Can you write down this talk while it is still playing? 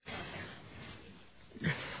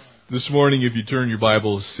This morning, if you turn your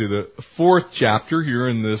Bibles to the 4th chapter here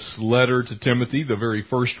in this letter to Timothy, the very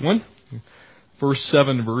first one, first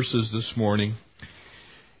 7 verses this morning.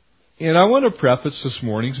 And I want to preface this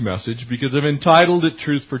morning's message because I've entitled it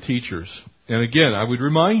Truth for Teachers. And again, I would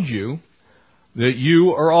remind you that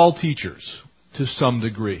you are all teachers to some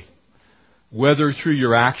degree. Whether through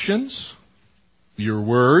your actions, your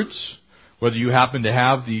words, whether you happen to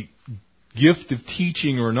have the gift of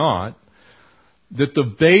teaching or not, that the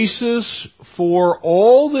basis for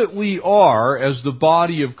all that we are as the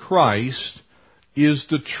body of Christ is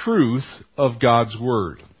the truth of God's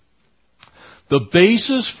Word. The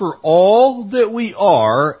basis for all that we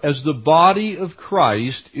are as the body of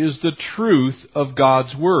Christ is the truth of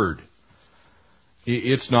God's Word.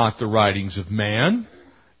 It's not the writings of man.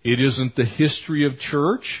 It isn't the history of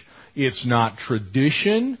church. It's not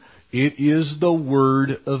tradition. It is the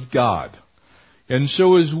Word of God. And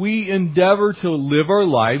so as we endeavor to live our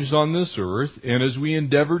lives on this earth, and as we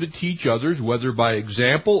endeavor to teach others, whether by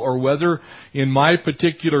example or whether in my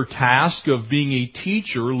particular task of being a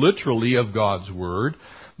teacher, literally, of God's Word,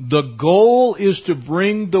 the goal is to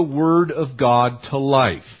bring the Word of God to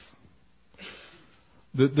life.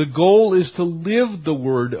 The goal is to live the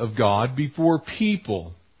Word of God before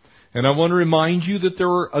people. And I want to remind you that there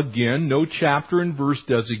are, again, no chapter and verse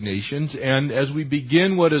designations. And as we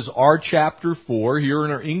begin what is our chapter 4 here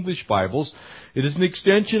in our English Bibles, it is an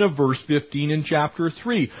extension of verse 15 in chapter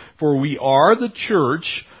 3. For we are the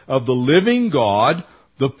church of the living God,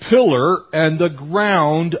 the pillar and the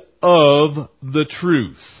ground of the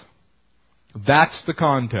truth. That's the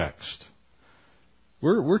context.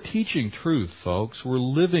 We're teaching truth, folks. We're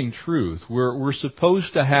living truth. We're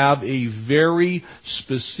supposed to have a very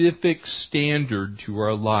specific standard to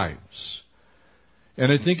our lives.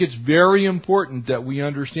 And I think it's very important that we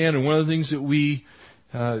understand, and one of the things that we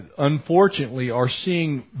unfortunately are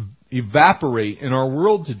seeing evaporate in our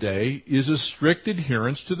world today is a strict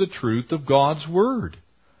adherence to the truth of God's Word.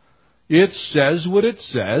 It says what it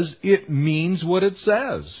says. It means what it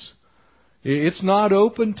says. It's not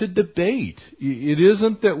open to debate. It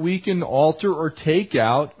isn't that we can alter or take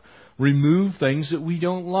out, remove things that we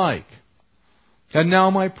don't like. And now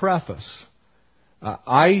my preface.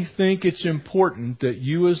 I think it's important that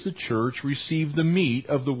you as the church receive the meat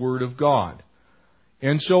of the Word of God.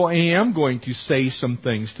 And so I am going to say some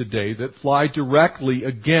things today that fly directly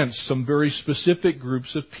against some very specific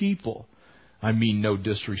groups of people. I mean no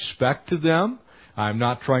disrespect to them. I'm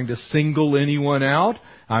not trying to single anyone out.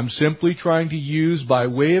 I'm simply trying to use, by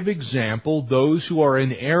way of example, those who are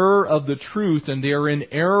in error of the truth, and they are in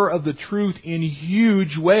error of the truth in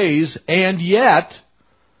huge ways, and yet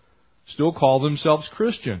still call themselves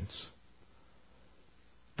Christians.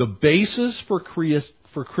 The basis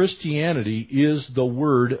for Christianity is the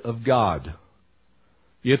Word of God.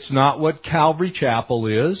 It's not what Calvary Chapel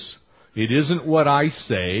is. It isn't what I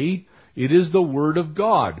say. It is the Word of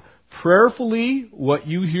God. Prayerfully, what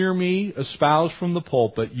you hear me espouse from the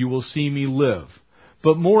pulpit, you will see me live.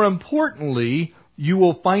 But more importantly, you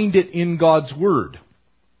will find it in God's Word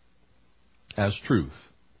as truth.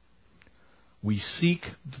 We seek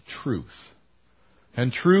the truth.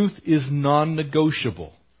 And truth is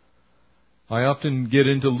non-negotiable. I often get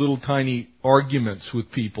into little tiny arguments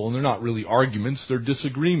with people, and they're not really arguments, they're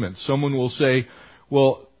disagreements. Someone will say,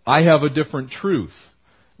 well, I have a different truth.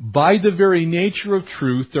 By the very nature of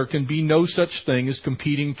truth, there can be no such thing as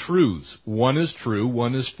competing truths. One is true,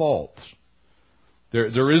 one is false.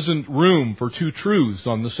 There isn't room for two truths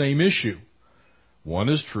on the same issue. One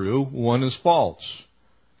is true, one is false.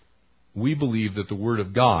 We believe that the Word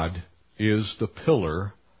of God is the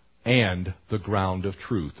pillar and the ground of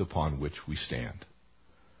truth upon which we stand.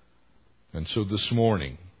 And so this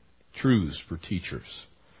morning, truths for teachers.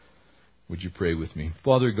 Would you pray with me?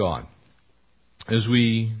 Father God, as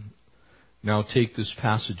we now take this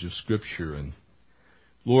passage of Scripture and,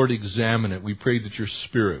 Lord, examine it, we pray that your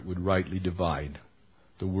Spirit would rightly divide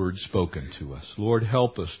the word spoken to us. Lord,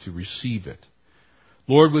 help us to receive it.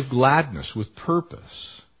 Lord, with gladness, with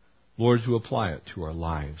purpose. Lord, to apply it to our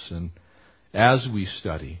lives. And as we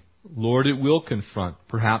study, Lord, it will confront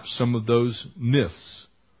perhaps some of those myths,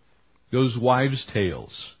 those wives'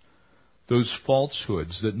 tales, those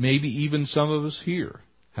falsehoods that maybe even some of us here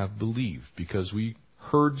have believed because we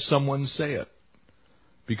heard someone say it,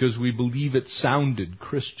 because we believe it sounded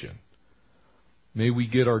Christian. May we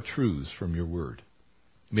get our truths from your Word.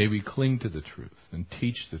 May we cling to the truth and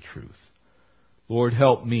teach the truth. Lord,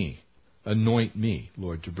 help me, anoint me,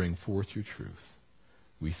 Lord, to bring forth your truth.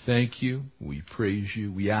 We thank you, we praise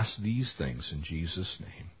you, we ask these things in Jesus'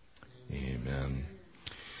 name. Amen.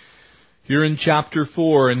 Here in chapter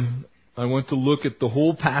 4, and I want to look at the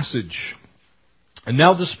whole passage. And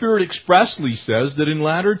now the Spirit expressly says that in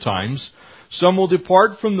latter times some will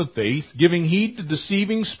depart from the faith, giving heed to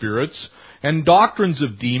deceiving spirits and doctrines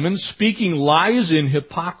of demons, speaking lies in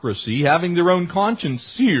hypocrisy, having their own conscience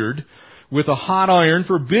seared with a hot iron,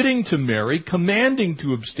 forbidding to marry, commanding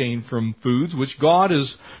to abstain from foods which God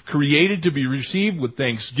has created to be received with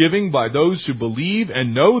thanksgiving by those who believe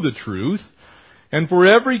and know the truth. And for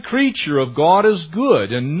every creature of God is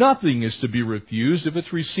good, and nothing is to be refused if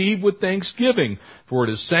it's received with thanksgiving, for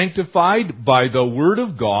it is sanctified by the word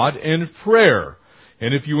of God and prayer.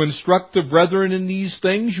 And if you instruct the brethren in these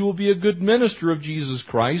things, you will be a good minister of Jesus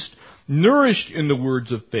Christ, nourished in the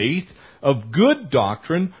words of faith, of good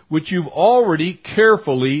doctrine, which you've already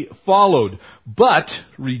carefully followed. But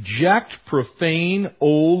reject profane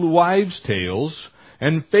old wives' tales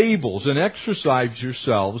and fables, and exercise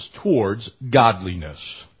yourselves towards godliness.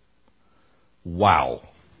 Wow.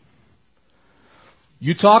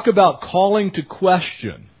 You talk about calling to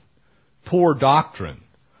question poor doctrine.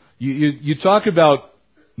 You talk about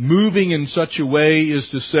moving in such a way as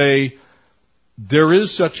to say there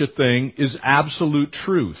is such a thing as absolute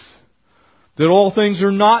truth. That all things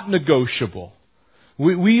are not negotiable.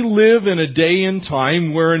 We live in a day and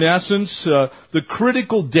time where, in essence, the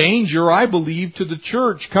critical danger, I believe, to the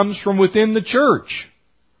church comes from within the church.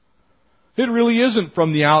 It really isn't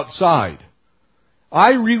from the outside.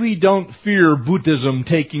 I really don't fear Buddhism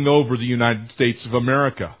taking over the United States of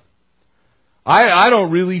America. I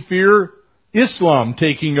don't really fear Islam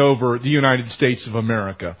taking over the United States of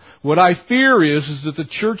America. What I fear is that the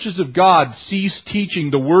churches of God cease teaching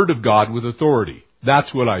the Word of God with authority.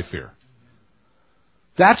 That's what I fear.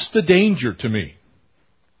 That's the danger to me.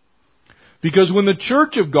 Because when the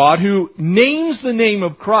church of God, who names the name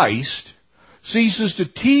of Christ, ceases to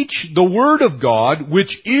teach the Word of God,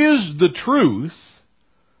 which is the truth,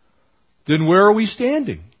 then where are we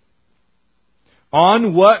standing?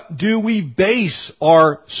 On what do we base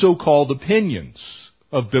our so-called opinions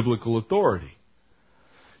of biblical authority?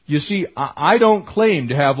 You see, I don't claim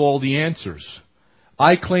to have all the answers.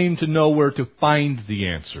 I claim to know where to find the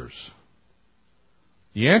answers.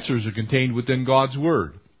 The answers are contained within God's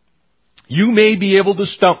Word. You may be able to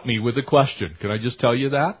stump me with a question. Can I just tell you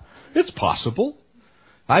that? It's possible.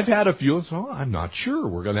 I've had a few, so I'm not sure.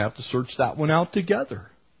 We're going to have to search that one out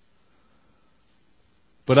together.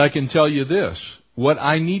 But I can tell you this. What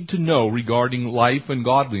I need to know regarding life and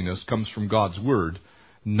godliness comes from God's Word,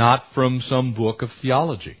 not from some book of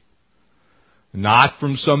theology. Not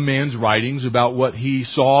from some man's writings about what he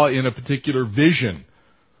saw in a particular vision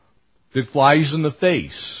that flies in the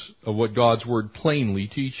face of what God's Word plainly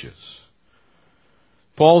teaches.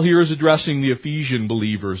 Paul here is addressing the Ephesian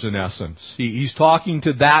believers in essence. He's talking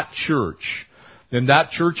to that church. And that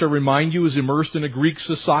church, I remind you, is immersed in a Greek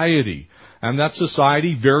society. And that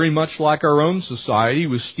society, very much like our own society,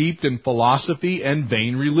 was steeped in philosophy and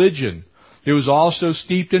vain religion. It was also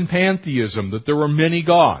steeped in pantheism, that there were many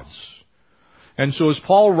gods. And so as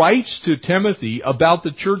Paul writes to Timothy about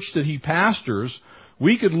the church that he pastors,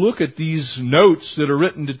 we could look at these notes that are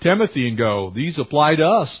written to Timothy and go, these apply to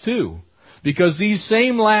us too. Because these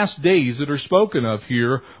same last days that are spoken of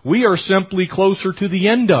here, we are simply closer to the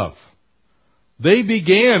end of. They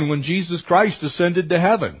began when Jesus Christ ascended to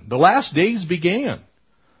heaven. The last days began.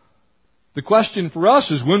 The question for us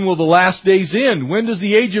is, when will the last days end? When does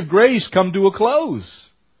the age of grace come to a close?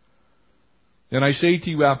 And I say to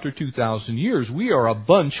you, after 2,000 years, we are a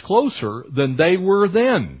bunch closer than they were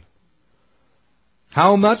then.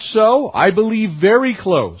 How much so? I believe very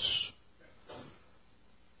close.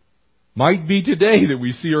 Might be today that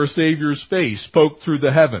we see our Savior's face poked through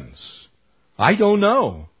the heavens. I don't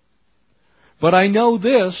know. But I know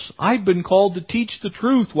this, I've been called to teach the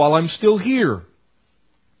truth while I'm still here.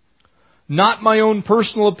 Not my own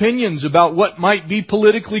personal opinions about what might be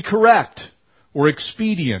politically correct or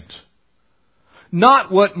expedient.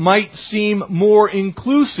 Not what might seem more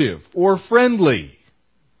inclusive or friendly.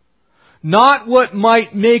 Not what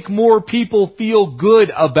might make more people feel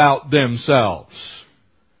good about themselves.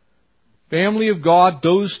 Family of God,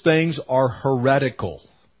 those things are heretical.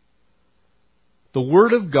 The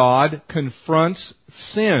Word of God confronts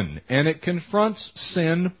sin, and it confronts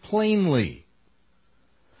sin plainly.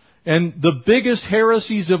 And the biggest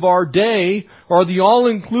heresies of our day are the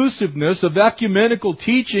all-inclusiveness of ecumenical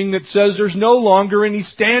teaching that says there's no longer any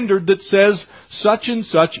standard that says such and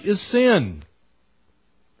such is sin.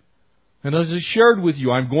 And as I shared with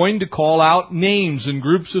you, I'm going to call out names and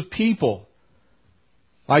groups of people.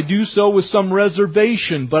 I do so with some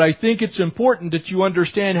reservation, but I think it's important that you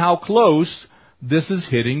understand how close this is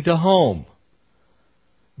hitting to home.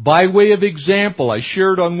 By way of example, I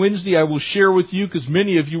shared on Wednesday, I will share with you because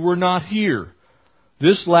many of you were not here.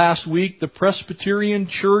 This last week, the Presbyterian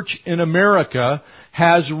Church in America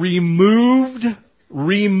has removed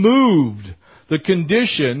the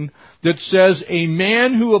condition that says a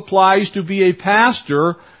man who applies to be a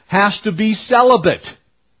pastor has to be celibate.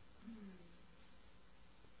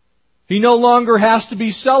 He no longer has to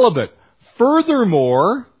be celibate.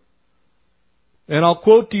 Furthermore, and I'll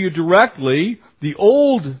quote to you directly, the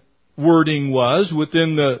old wording was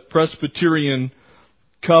within the Presbyterian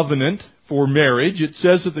covenant for marriage. It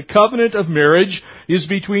says that the covenant of marriage is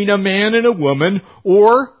between a man and a woman,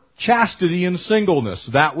 or chastity and singleness.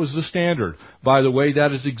 That was the standard. By the way,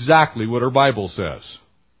 that is exactly what our Bible says.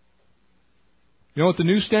 You know what the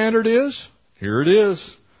new standard is? Here it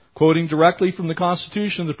is. Quoting directly from the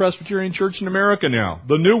Constitution of the Presbyterian Church in America now.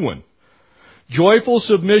 The new one. Joyful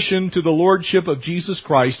submission to the Lordship of Jesus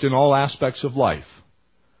Christ in all aspects of life.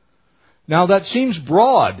 Now that seems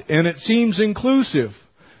broad and it seems inclusive,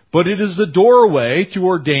 but it is the doorway to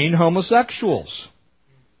ordain homosexuals.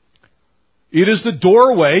 It is the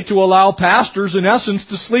doorway to allow pastors, in essence,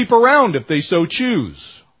 to sleep around if they so choose.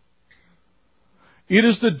 It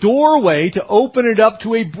is the doorway to open it up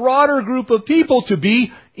to a broader group of people to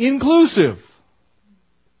be inclusive.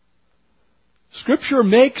 Scripture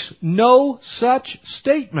makes no such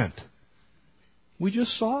statement. We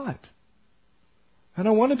just saw it. And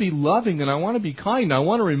I want to be loving and I want to be kind. I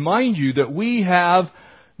want to remind you that we have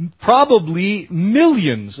probably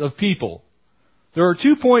millions of people. There are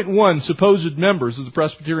 2.1 supposed members of the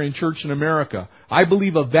Presbyterian Church in America. I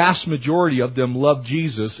believe a vast majority of them love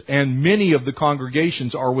Jesus, and many of the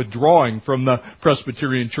congregations are withdrawing from the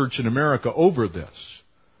Presbyterian Church in America over this.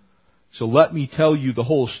 So let me tell you the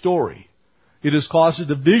whole story. It has caused a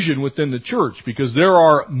division within the church because there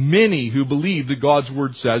are many who believe that God's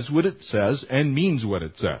Word says what it says and means what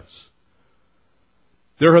it says.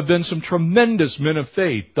 There have been some tremendous men of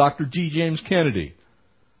faith. Dr. G. James Kennedy,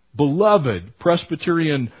 beloved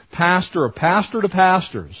Presbyterian pastor, a pastor to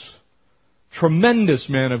pastors, tremendous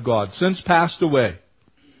man of God, since passed away.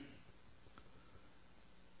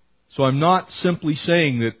 So I'm not simply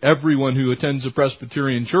saying that everyone who attends a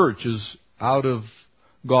Presbyterian church is out of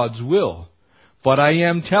God's will. But I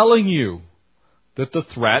am telling you that the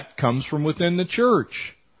threat comes from within the church.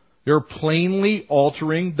 They're plainly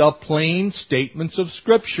altering the plain statements of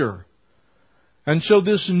Scripture. And so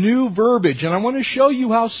this new verbiage, and I want to show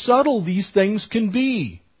you how subtle these things can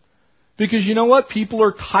be. Because you know what? People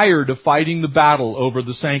are tired of fighting the battle over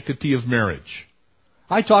the sanctity of marriage.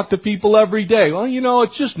 I talk to people every day. Well, you know,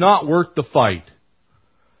 it's just not worth the fight.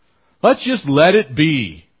 Let's just let it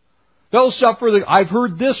be. They'll suffer I've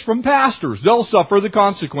heard this from pastors. They'll suffer the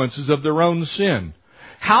consequences of their own sin.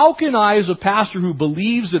 How can I, as a pastor who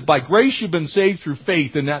believes that by grace you've been saved through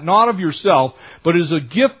faith, and that not of yourself, but is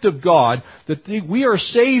a gift of God, that we are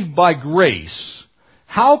saved by grace,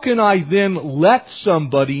 how can I then let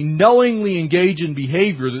somebody knowingly engage in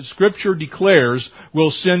behavior that Scripture declares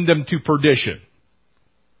will send them to perdition?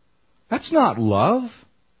 That's not love.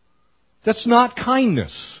 That's not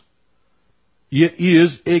kindness. It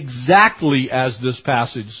is exactly as this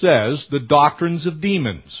passage says, the doctrines of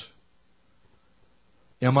demons.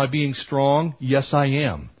 Am I being strong? Yes, I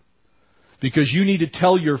am. Because you need to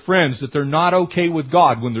tell your friends that they're not okay with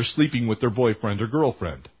God when they're sleeping with their boyfriend or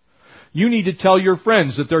girlfriend. You need to tell your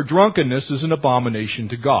friends that their drunkenness is an abomination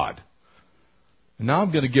to God. And now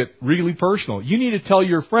I'm going to get really personal. You need to tell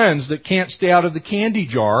your friends that can't stay out of the candy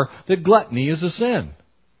jar that gluttony is a sin.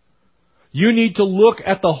 You need to look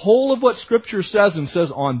at the whole of what Scripture says and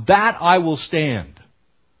says, on that I will stand.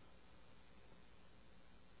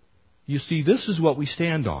 You see, this is what we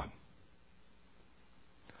stand on.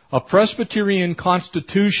 A Presbyterian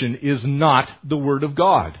constitution is not the Word of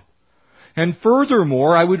God. And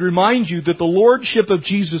furthermore, I would remind you that the Lordship of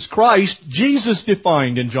Jesus Christ, Jesus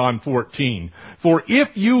defined in John 14. For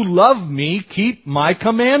if you love me, keep my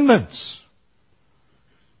commandments.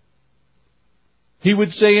 He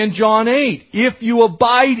would say in John 8, if you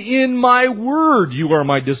abide in my word, you are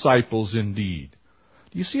my disciples indeed.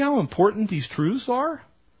 Do you see how important these truths are?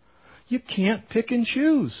 You can't pick and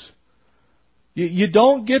choose. You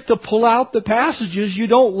don't get to pull out the passages you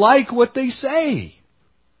don't like what they say.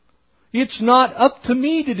 It's not up to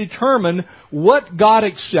me to determine what God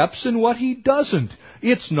accepts and what He doesn't.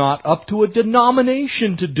 It's not up to a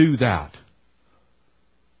denomination to do that.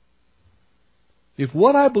 If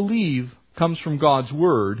what I believe comes from God's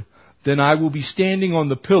Word, then I will be standing on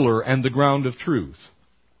the pillar and the ground of truth.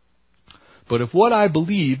 But if what I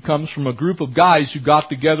believe comes from a group of guys who got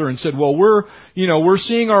together and said, well, we're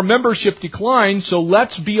seeing our membership decline, so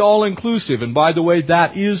let's be all inclusive. And by the way,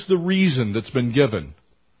 that is the reason that's been given.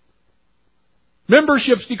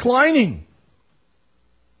 Membership's declining.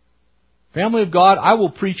 Family of God, I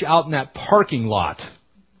will preach out in that parking lot.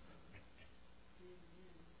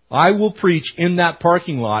 I will preach in that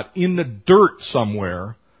parking lot, in the dirt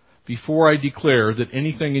somewhere, before I declare that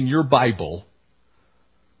anything in your Bible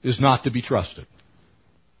is not to be trusted.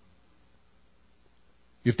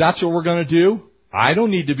 If that's what we're going to do, I don't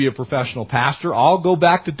need to be a professional pastor. I'll go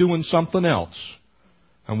back to doing something else.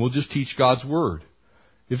 And we'll just teach God's Word.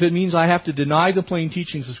 If it means I have to deny the plain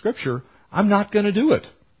teachings of Scripture, I'm not going to do it.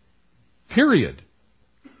 Period.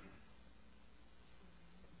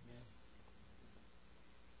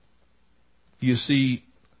 You see,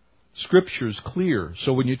 Scripture's clear.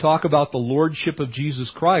 So when you talk about the Lordship of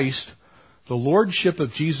Jesus Christ, the Lordship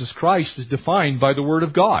of Jesus Christ is defined by the Word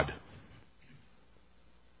of God.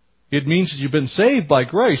 It means that you've been saved by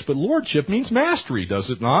grace, but Lordship means mastery, does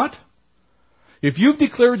it not? If you've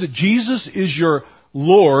declared that Jesus is your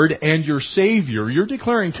Lord and your Savior, you're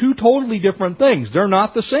declaring two totally different things. They're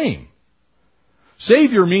not the same.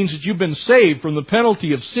 Savior means that you've been saved from the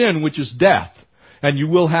penalty of sin, which is death, and you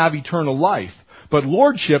will have eternal life. But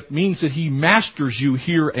Lordship means that He masters you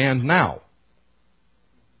here and now.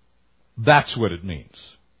 That's what it means.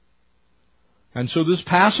 And so this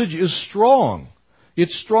passage is strong.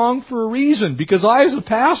 It's strong for a reason, because I, as a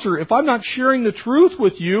pastor, if I'm not sharing the truth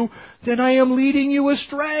with you, then I am leading you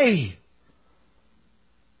astray.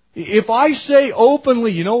 If I say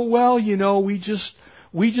openly,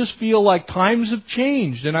 we just feel like times have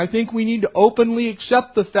changed, and I think we need to openly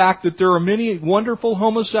accept the fact that there are many wonderful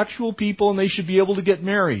homosexual people and they should be able to get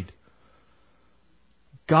married.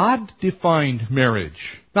 God defined marriage,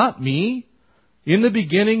 not me. In the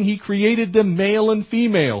beginning, He created them male and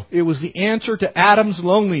female. It was the answer to Adam's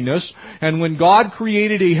loneliness, and when God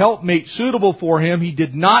created a helpmate suitable for him, He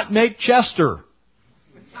did not make Chester.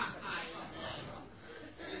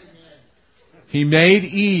 He made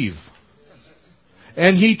Eve.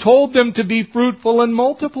 And He told them to be fruitful and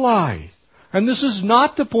multiply. And this is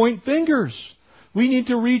not to point fingers. We need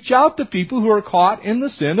to reach out to people who are caught in the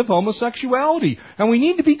sin of homosexuality. And we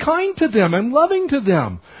need to be kind to them and loving to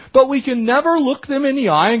them. But we can never look them in the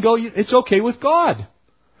eye and go, it's okay with God.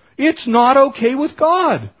 It's not okay with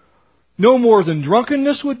God. No more than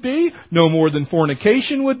drunkenness would be, no more than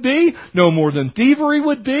fornication would be, no more than thievery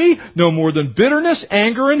would be, no more than bitterness,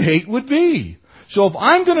 anger, and hate would be. So if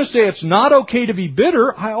I'm going to say it's not okay to be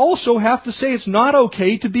bitter, I also have to say it's not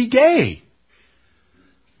okay to be gay.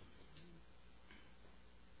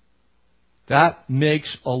 That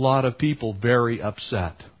makes a lot of people very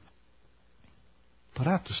upset. But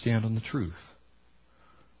I have to stand on the truth.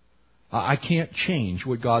 I can't change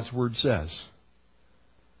what God's Word says.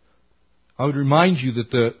 I would remind you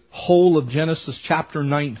that the whole of Genesis chapter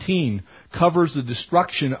 19 covers the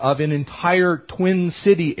destruction of an entire Twin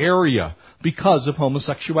City area because of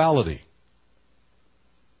homosexuality.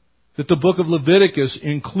 That the book of Leviticus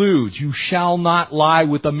includes, you shall not lie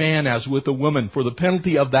with a man as with a woman, for the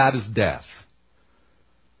penalty of that is death.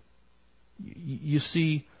 You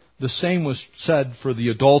see, the same was said for the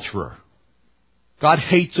adulterer. God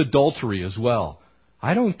hates adultery as well.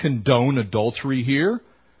 I don't condone adultery here.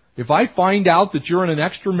 If I find out that you're in an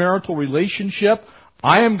extramarital relationship,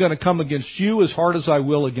 I am going to come against you as hard as I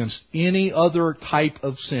will against any other type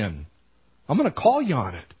of sin. I'm going to call you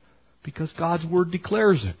on it because God's Word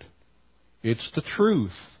declares it. It's the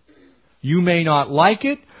truth. You may not like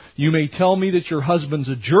it. You may tell me that your husband's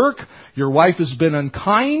a jerk. Your wife has been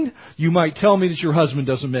unkind. You might tell me that your husband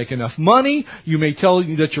doesn't make enough money. You may tell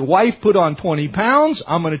me that your wife put on 20 pounds.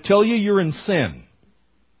 I'm going to tell you you're in sin.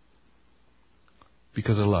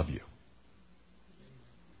 Because I love you.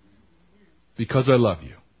 Because I love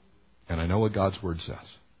you. And I know what God's Word says.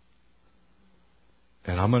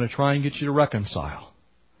 And I'm going to try and get you to reconcile.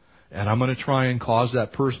 And I'm going to try and cause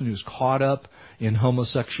that person who's caught up in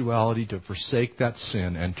homosexuality to forsake that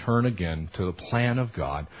sin and turn again to the plan of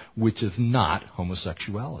God, which is not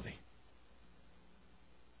homosexuality.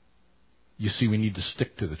 You see, we need to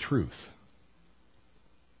stick to the truth.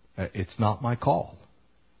 It's not my call.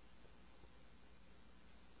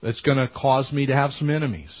 It's going to cause me to have some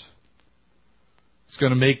enemies. It's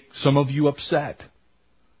going to make some of you upset.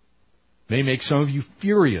 It may make some of you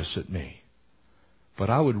furious at me. But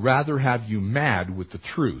I would rather have you mad with the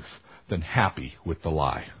truth than happy with the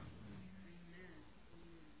lie.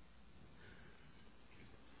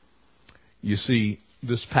 You see,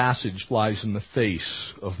 this passage flies in the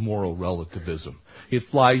face of moral relativism. It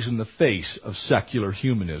flies in the face of secular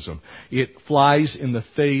humanism. It flies in the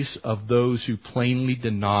face of those who plainly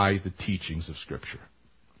deny the teachings of Scripture.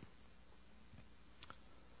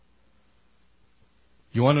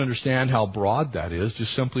 You want to understand how broad that is?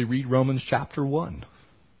 Just simply read Romans chapter 1.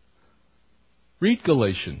 Read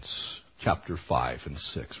Galatians chapter 5 and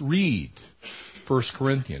 6. Read 1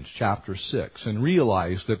 Corinthians chapter 6 and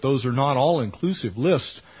realize that those are not all-inclusive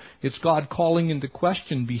lists. It's God calling into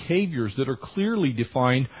question behaviors that are clearly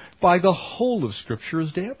defined by the whole of Scripture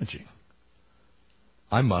as damaging.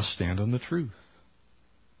 I must stand on the truth.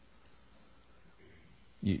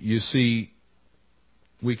 You see,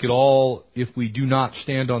 we could all, if we do not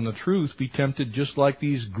stand on the truth, be tempted just like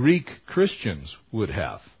these Greek Christians would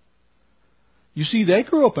have. You see, they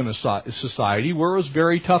grew up in a society where it was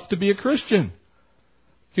very tough to be a Christian.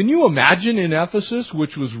 Can you imagine in Ephesus,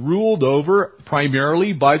 which was ruled over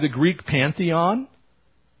primarily by the Greek pantheon?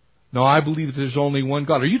 No, I believe that there's only one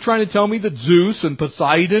God. Are you trying to tell me that Zeus and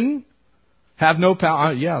Poseidon have no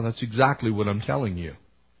power? Yeah, that's exactly what I'm telling you.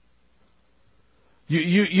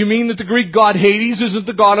 You mean that the Greek god Hades isn't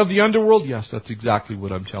the god of the underworld? Yes, that's exactly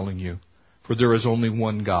what I'm telling you. For there is only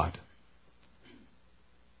one God.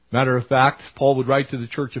 Matter of fact, Paul would write to the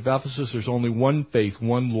church of Ephesus, there's only one faith,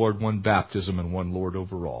 one Lord, one baptism, and one Lord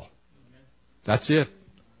over all. That's it.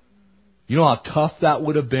 You know how tough that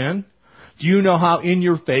would have been? Do you know how in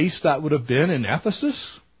your face that would have been in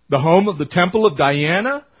Ephesus? The home of the temple of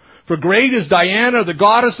Diana? For great is Diana, the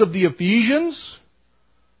goddess of the Ephesians.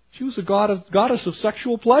 She was a goddess of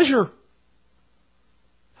sexual pleasure.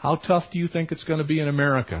 How tough do you think it's going to be in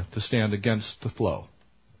America to stand against the flow?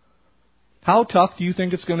 How tough do you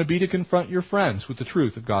think it's going to be to confront your friends with the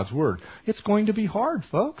truth of God's Word? It's going to be hard,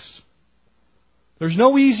 folks. There's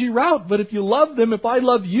no easy route, but if you love them, if I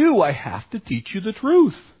love you, I have to teach you the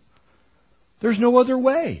truth. There's no other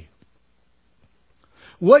way.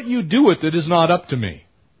 What you do with it is not up to me.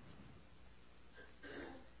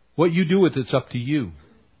 What you do with it's up to you.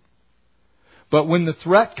 But when the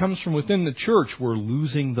threat comes from within the church, we're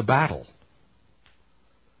losing the battle.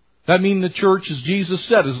 That means the church, as Jesus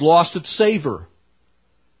said, has lost its savor.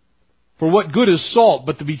 For what good is salt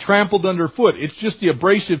but to be trampled underfoot? It's just the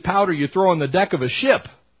abrasive powder you throw on the deck of a ship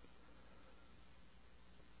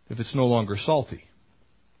if it's no longer salty.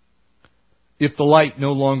 If the light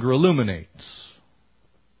no longer illuminates.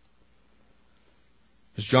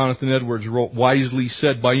 As Jonathan Edwards wisely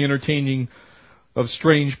said, by entertaining of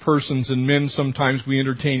strange persons and men, sometimes we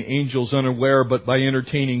entertain angels unaware, but by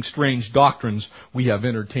entertaining strange doctrines, we have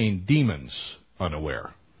entertained demons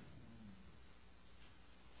unaware.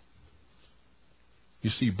 You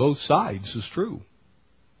see, both sides is true.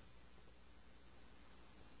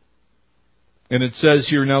 And it says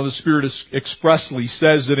here, now the Spirit expressly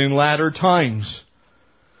says that in latter times,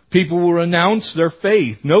 people will renounce their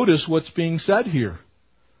faith. Notice what's being said here.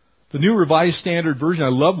 The New Revised Standard Version, I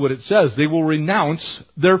love what it says. They will renounce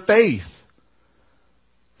their faith.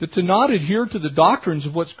 That to not adhere to the doctrines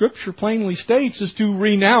of what Scripture plainly states is to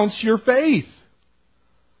renounce your faith.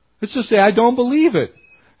 It's to say, I don't believe it.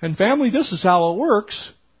 And family, this is how it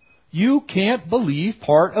works. You can't believe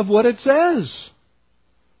part of what it says.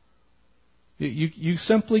 You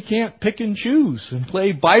simply can't pick and choose and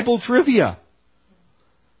play Bible trivia.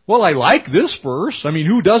 Well, I like this verse. I mean,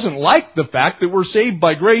 who doesn't like the fact that we're saved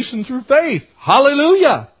by grace and through faith?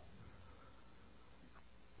 Hallelujah!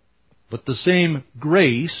 But the same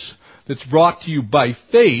grace that's brought to you by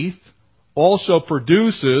faith also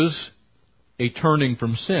produces a turning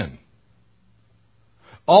from sin.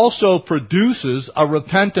 Also produces a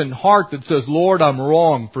repentant heart that says, Lord, I'm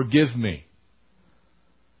wrong, forgive me.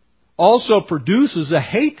 Also produces a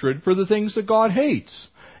hatred for the things that God hates.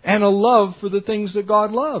 And a love for the things that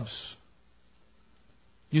God loves.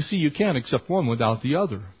 You see, you can't accept one without the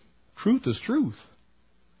other. Truth is truth.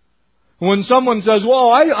 When someone says, well,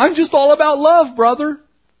 I'm just all about love, brother.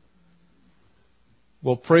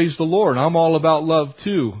 Well, praise the Lord. I'm all about love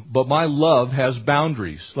too. But my love has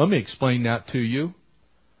boundaries. Let me explain that to you.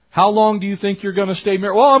 How long do you think you're going to stay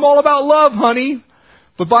married? Well, I'm all about love, honey.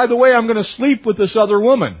 But by the way, I'm going to sleep with this other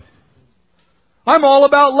woman. I'm all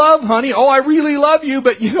about love, honey. Oh, I really love you,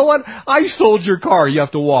 but you know what? I sold your car. You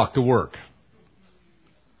have to walk to work.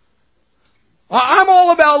 I'm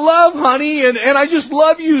all about love, honey, and I just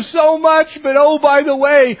love you so much, but oh, by the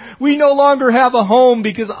way, we no longer have a home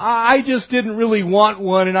because I just didn't really want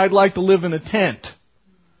one and I'd like to live in a tent.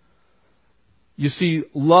 You see,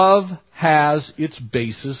 love has its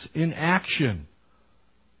basis in action.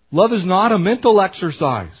 Love is not a mental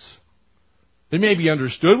exercise. They may be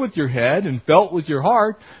understood with your head and felt with your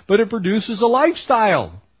heart, but it produces a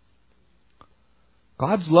lifestyle.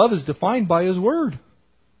 God's love is defined by His Word.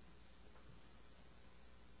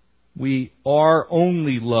 We are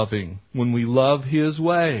only loving when we love His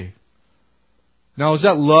way. Now, is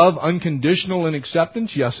that love unconditional in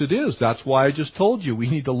acceptance? Yes, it is. That's why I just told you we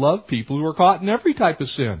need to love people who are caught in every type of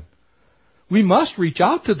sin. We must reach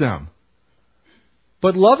out to them.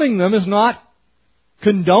 But loving them is not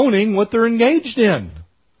condoning what they're engaged in.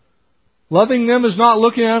 Loving them is not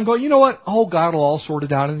looking at them and going, you know what? Oh, God will all sort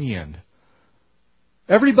it out in the end.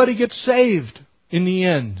 Everybody gets saved in the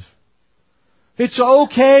end. It's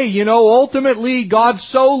okay, ultimately God's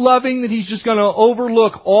so loving that He's just going to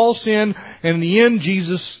overlook all sin, and in the end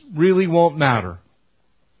Jesus really won't matter.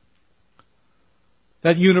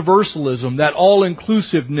 That universalism, that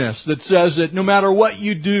all-inclusiveness that says that no matter what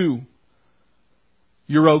you do,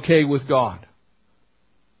 you're okay with God.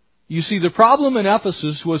 You see, the problem in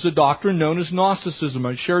Ephesus was a doctrine known as Gnosticism.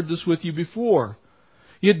 I shared this with you before.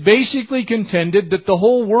 It basically contended that the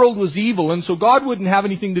whole world was evil, and so God wouldn't have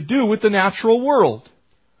anything to do with the natural world.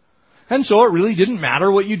 And so it really didn't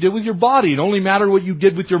matter what you did with your body. It only mattered what you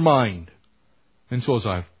did with your mind. And so as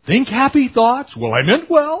I think happy thoughts, well, I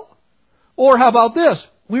meant well. Or how about this?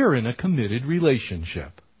 We're in a committed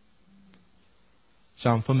relationship.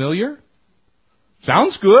 Sound familiar?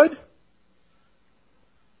 Sounds good.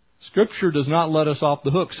 Scripture does not let us off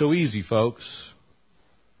the hook so easy, folks.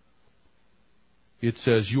 It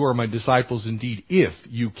says, you are my disciples indeed if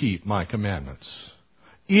you keep my commandments.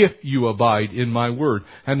 If you abide in my word.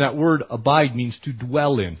 And that word abide means to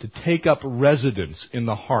dwell in, to take up residence in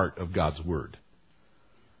the heart of God's word.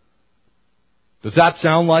 Does that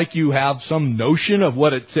sound like you have some notion of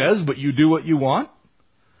what it says, but you do what you want?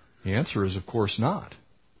 The answer is, of course, not.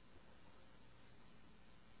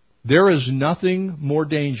 There is nothing more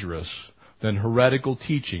dangerous than heretical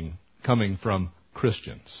teaching coming from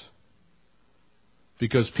Christians.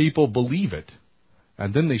 Because people believe it,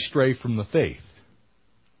 and then they stray from the faith,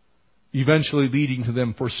 eventually leading to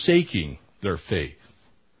them forsaking their faith.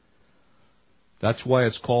 That's why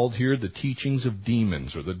it's called here the teachings of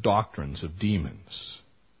demons, or the doctrines of demons.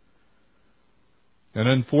 And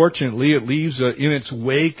unfortunately, it leaves in its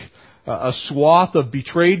wake a swath of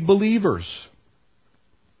betrayed believers.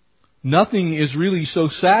 Nothing is really so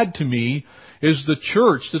sad to me as the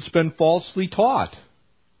church that's been falsely taught.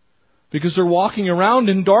 Because they're walking around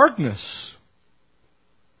in darkness.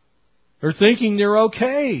 They're thinking they're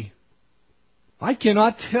okay. I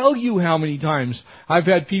cannot tell you how many times I've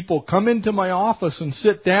had people come into my office and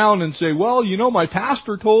sit down and say, well, my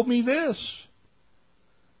pastor told me this.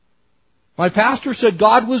 My pastor said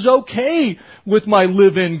God was okay with my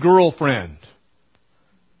live-in girlfriend.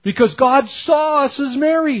 Because God saw us as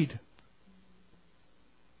married.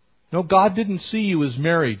 No, God didn't see you as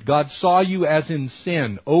married. God saw you as in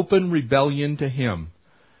sin, open rebellion to Him,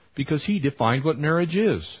 because He defined what marriage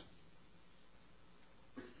is.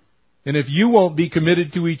 And if you won't be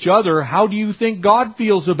committed to each other, how do you think God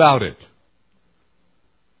feels about it?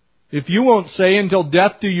 If you won't say until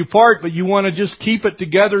death do you part, but you want to just keep it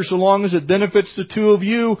together so long as it benefits the two of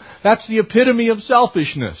you, that's the epitome of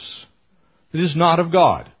selfishness. It is not of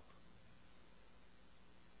God.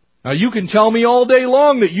 Now, you can tell me all day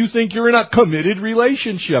long that you think you're in a committed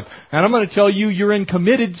relationship. And I'm going to tell you you're in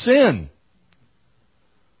committed sin.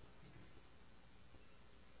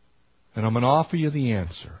 And I'm going to offer you the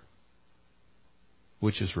answer,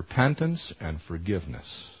 which is repentance and forgiveness.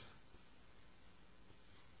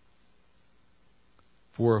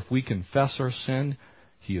 For if we confess our sin,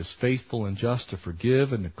 He is faithful and just to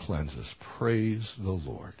forgive and to cleanse us. Praise the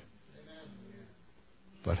Lord.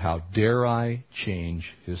 But how dare I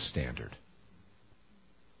change His standard?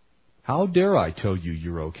 How dare I tell you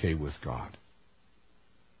you're okay with God?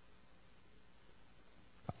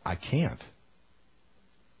 I can't.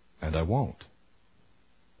 And I won't.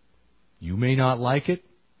 You may not like it.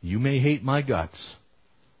 You may hate my guts.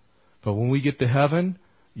 But when we get to heaven,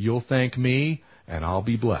 you'll thank me and I'll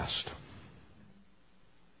be blessed.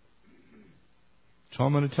 So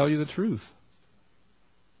I'm going to tell you the truth.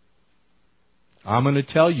 I'm going to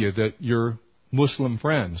tell you that your Muslim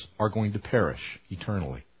friends are going to perish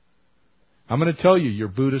eternally. I'm going to tell you your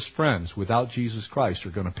Buddhist friends without Jesus Christ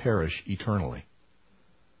are going to perish eternally.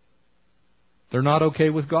 They're not okay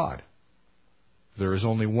with God. There is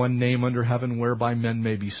only one name under heaven whereby men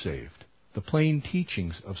may be saved. The plain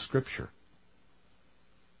teachings of Scripture.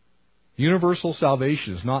 Universal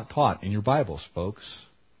salvation is not taught in your Bibles, folks.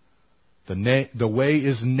 The way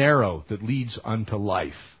is narrow that leads unto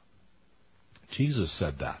life. Jesus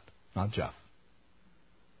said that, not Jeff.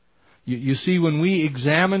 You see, when we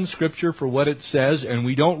examine Scripture for what it says, and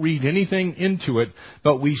we don't read anything into it,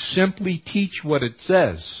 but we simply teach what it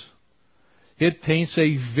says, it paints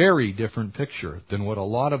a very different picture than what a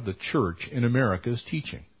lot of the church in America is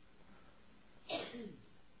teaching.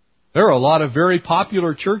 There are a lot of very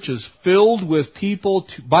popular churches filled with people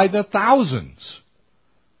by the thousands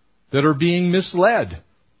that are being misled.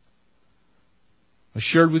 I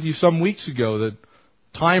shared with you some weeks ago that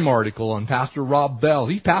Time article on Pastor Rob Bell.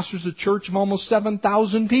 He pastors a church of almost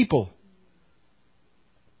 7,000 people.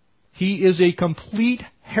 He is a complete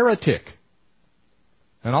heretic.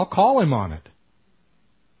 And I'll call him on it.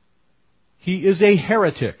 He is a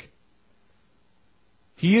heretic.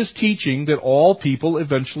 He is teaching that all people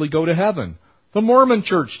eventually go to heaven. The Mormon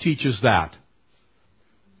Church teaches that.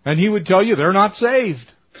 And he would tell you they're not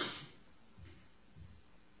saved.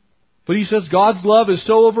 But he says God's love is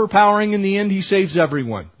so overpowering in the end He saves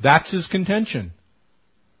everyone. That's his contention.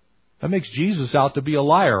 That makes Jesus out to be a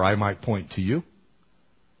liar, I might point to you.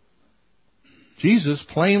 Jesus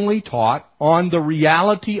plainly taught on the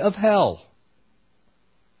reality of hell.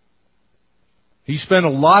 He spent a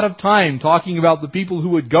lot of time talking about the people who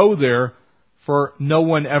would go there for no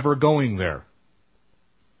one ever going there.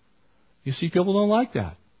 You see, people don't like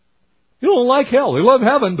that. They don't like hell. They love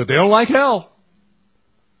heaven, but they don't like hell.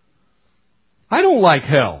 I don't like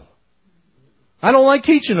hell. I don't like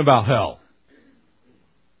teaching about hell.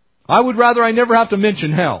 I would rather I never have to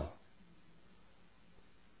mention hell.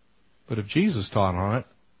 But if Jesus taught on it,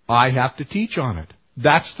 I have to teach on it.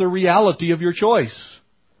 That's the reality of your choice.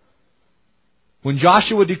 When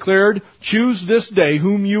Joshua declared, "Choose this day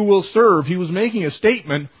whom you will serve," he was making a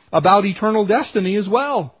statement about eternal destiny as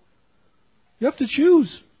well. You have to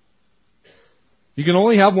choose. You can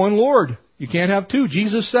only have one Lord. You can't have two.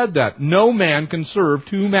 Jesus said that. No man can serve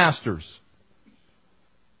two masters.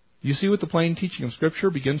 You see what the plain teaching of Scripture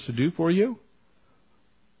begins to do for you?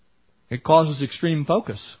 It causes extreme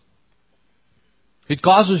focus. It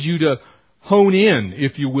causes you to hone in,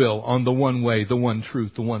 if you will, on the one way, the one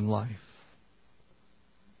truth, the one life.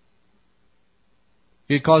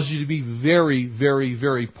 It causes you to be very, very,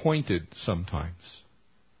 very pointed sometimes.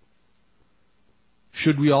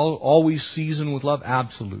 Should we always season with love?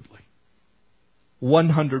 Absolutely.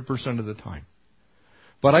 100% of the time.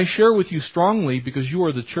 But I share with you strongly because you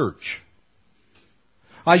are the church.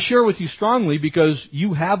 I share with you strongly because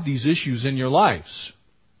you have these issues in your lives.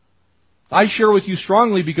 I share with you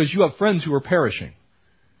strongly because you have friends who are perishing.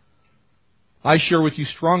 I share with you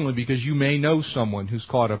strongly because you may know someone who's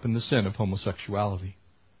caught up in the sin of homosexuality.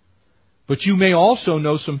 But you may also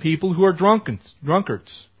know some people who are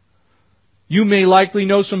drunkards. You may likely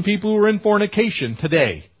know some people who are in fornication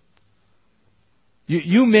today.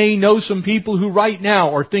 You may know some people who right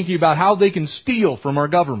now are thinking about how they can steal from our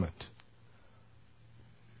government.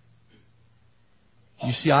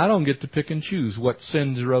 You see, I don't get to pick and choose what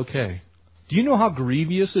sins are okay. Do you know how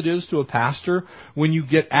grievous it is to a pastor when you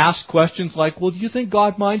get asked questions like, "Well, do you think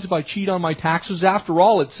God minds if I cheat on my taxes? After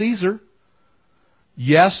all, it's Caesar."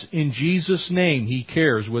 Yes, in Jesus' name, He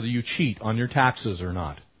cares whether you cheat on your taxes or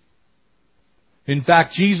not. In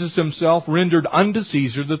fact, Jesus Himself rendered unto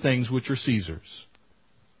Caesar the things which are Caesar's.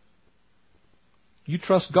 You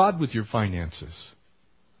trust God with your finances.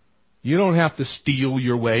 You don't have to steal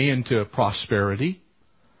your way into prosperity.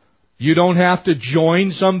 You don't have to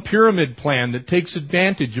join some pyramid plan that takes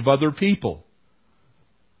advantage of other people.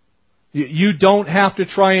 You don't have to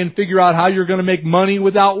try and figure out how you're going to make money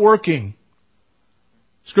without working.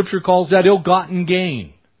 Scripture calls that ill-gotten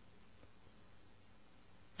gain.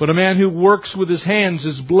 But a man who works with his hands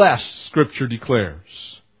is blessed, Scripture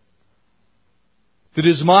declares. That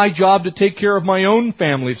it is my job to take care of my own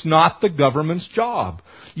family. It's not the government's job.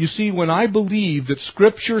 You see, when I believe that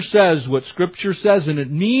Scripture says what Scripture says and it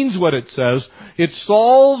means what it says, it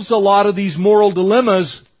solves a lot of these moral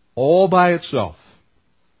dilemmas all by itself.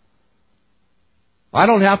 I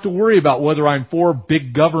don't have to worry about whether I'm for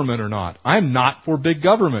big government or not. I'm not for big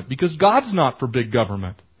government because God's not for big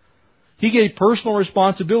government. He gave personal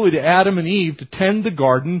responsibility to Adam and Eve to tend the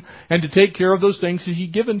garden and to take care of those things that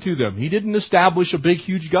He'd given to them. He didn't establish a big,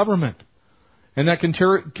 huge government. And that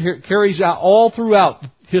carries out all throughout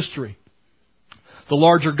history. The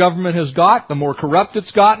larger government has got, the more corrupt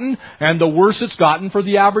it's gotten, and the worse it's gotten for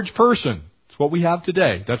the average person. It's what we have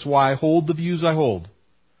today. That's why I hold the views I hold.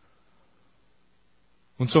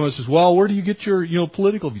 When someone says, "Well, where do you get your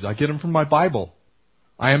political views?" I get them from my Bible.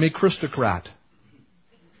 I am a Christocrat.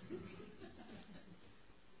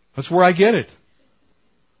 That's where I get it.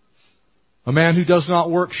 A man who does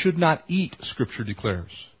not work should not eat, Scripture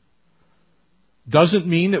declares. Doesn't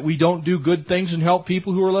mean that we don't do good things and help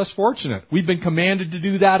people who are less fortunate. We've been commanded to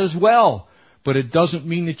do that as well. But it doesn't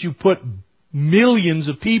mean that you put millions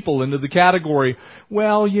of people into the category,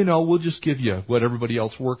 well, we'll just give you what everybody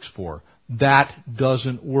else works for. That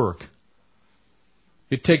doesn't work.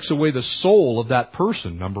 It takes away the soul of that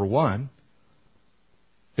person, number one.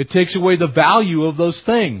 It takes away the value of those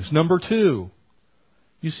things, number two.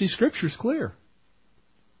 You see, Scripture's clear.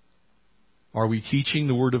 Are we teaching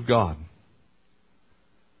the Word of God?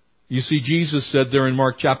 You see, Jesus said there in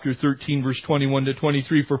Mark chapter 13, verse 21 to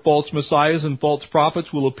 23, for false messiahs and false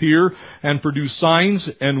prophets will appear and produce signs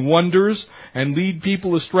and wonders and lead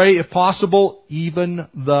people astray, if possible, even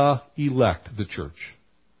the elect, the church.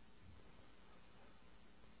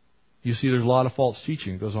 You see, there's a lot of false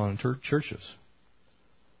teaching that goes on in churches.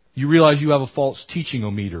 You realize you have a false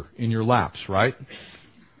teaching-o-meter in your laps, right?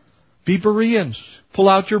 Be Bereans. Pull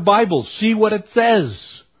out your Bibles. See what it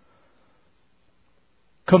says.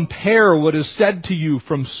 Compare what is said to you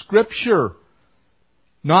from Scripture,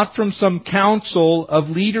 not from some council of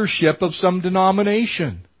leadership of some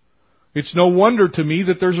denomination. It's no wonder to me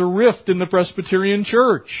that there's a rift in the Presbyterian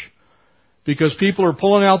Church, because people are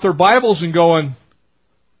pulling out their Bibles and going,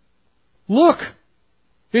 look,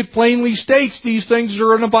 it plainly states these things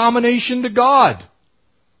are an abomination to God.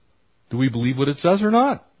 Do we believe what it says or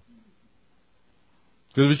not?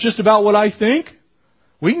 If it's just about what I think,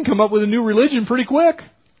 we can come up with a new religion pretty quick.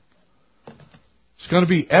 It's going to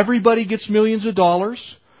be everybody gets millions of dollars.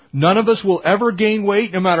 None of us will ever gain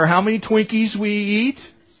weight no matter how many Twinkies we eat.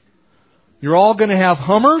 You're all going to have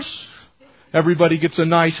Hummers. Everybody gets a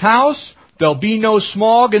nice house. There'll be no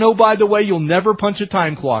smog. And oh, by the way, you'll never punch a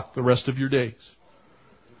time clock the rest of your days.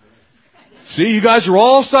 See, you guys are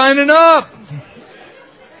all signing up.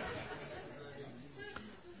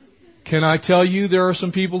 Can I tell you there are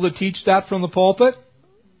some people that teach that from the pulpit?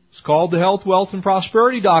 It's called the health, wealth, and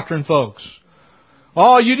prosperity doctrine, folks.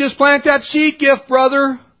 Oh, you just plant that seed gift,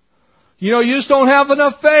 brother. You just don't have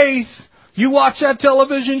enough faith. You watch that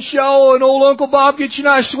television show and old Uncle Bob gets you a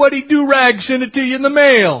nice sweaty do-rag, send it to you in the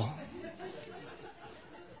mail.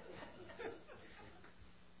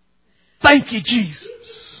 Thank you, Jesus.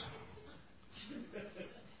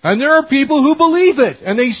 And there are people who believe it,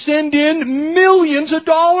 and they send in millions of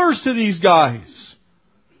dollars to these guys.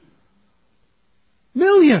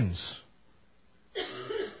 Millions.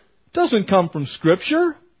 Doesn't come from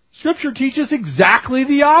Scripture. Scripture teaches exactly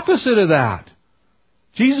the opposite of that.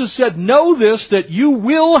 Jesus said, know this, that you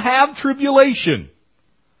will have tribulation.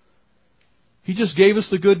 He just gave us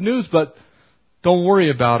the good news, but don't worry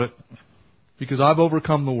about it, because I've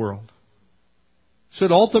overcome the world. He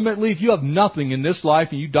said, ultimately, if you have nothing in this life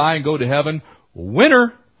and you die and go to heaven,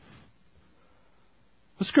 winner.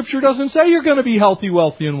 The Scripture doesn't say you're going to be healthy,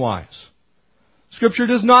 wealthy, and wise. Scripture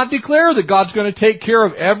does not declare that God's going to take care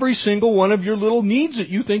of every single one of your little needs that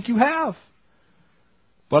you think you have.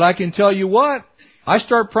 But I can tell you what, I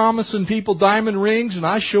start promising people diamond rings and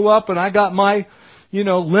I show up and I got my,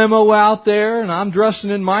 limo out there and I'm dressing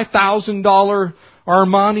in my $1,000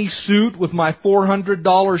 Armani suit with my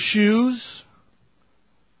 $400 shoes.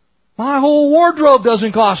 My whole wardrobe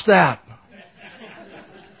doesn't cost that.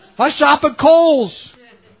 I shop at Kohl's.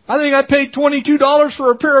 I think I paid $22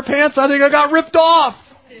 for a pair of pants. I think I got ripped off.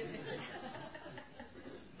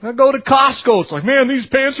 I go to Costco. It's like, man, these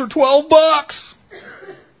pants are $12.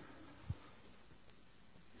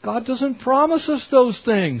 God doesn't promise us those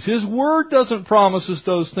things. His Word doesn't promise us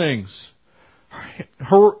those things.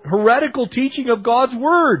 Heretical teaching of God's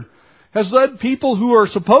Word has led people who are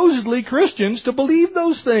supposedly Christians to believe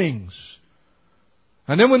those things.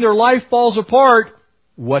 And then when their life falls apart,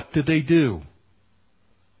 what do?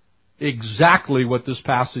 Exactly what this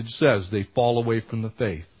passage says. They fall away from the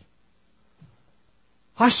faith.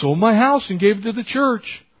 I sold my house and gave it to the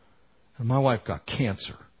church, and my wife got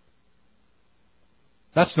cancer.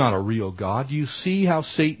 That's not a real God. Do you see how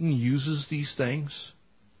Satan uses these things?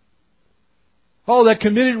 Oh, that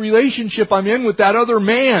committed relationship I'm in with that other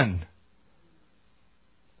man.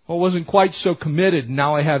 Well, it wasn't quite so committed, and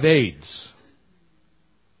now I have AIDS.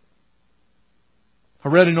 I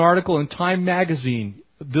read an article in Time magazine,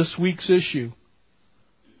 this week's issue,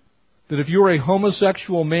 that if you're a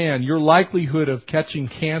homosexual man, your likelihood of catching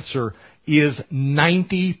cancer is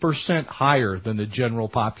 90% higher than the general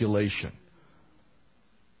population.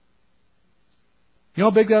 You know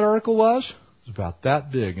how big that article was? It was about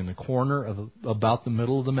that big in the corner of about the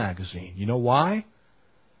middle of the magazine. You know why?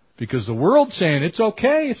 Because the world's saying it's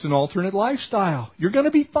okay, it's an alternate lifestyle. You're going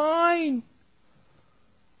to be fine.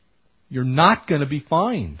 You're not going to be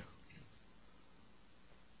fine.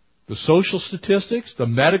 The social statistics, the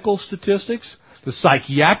medical statistics, The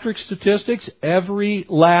psychiatric statistics, every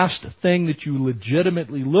last thing that you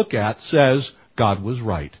legitimately look at says God was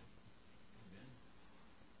right.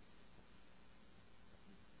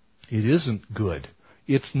 It isn't good.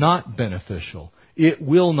 It's not beneficial. It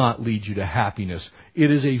will not lead you to happiness. It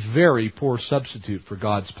is a very poor substitute for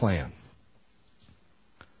God's plan.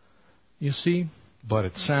 You see? But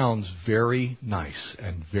it sounds very nice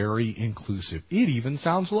and very inclusive. It even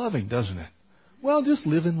sounds loving, doesn't it? Well, just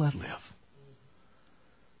live and let live.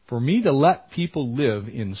 For me to let people live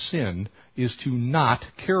in sin is to not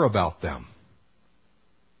care about them.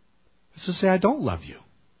 It's to say, I don't love you.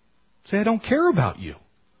 Say, I don't care about you.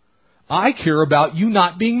 I care about you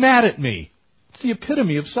not being mad at me. It's the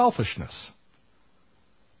epitome of selfishness.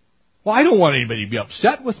 Well, I don't want anybody to be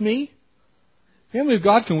upset with me. Family of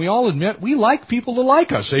God, can we all admit we like people to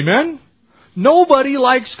like us? Amen? Nobody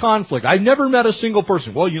likes conflict. I've never met a single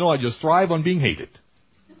person. Well, I just thrive on being hated.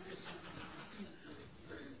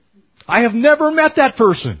 I have never met that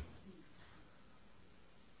person.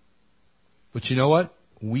 But you know what?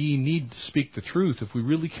 We need to speak the truth if we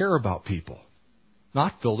really care about people.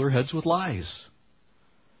 Not fill their heads with lies.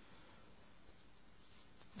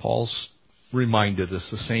 Paul's reminded us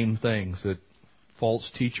the same things, that false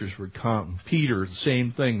teachers would come. Peter, the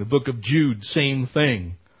same thing. The book of Jude, same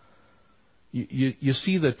thing. You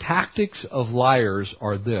see, the tactics of liars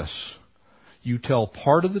are this. You tell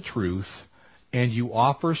part of the truth, and you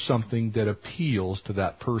offer something that appeals to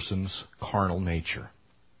that person's carnal nature.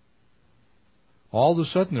 All of a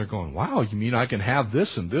sudden they're going, wow, you mean I can have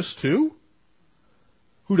this and this too?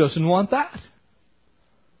 Who doesn't want that?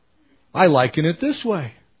 I liken it this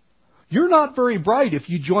way. You're not very bright if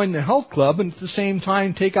you join the health club and at the same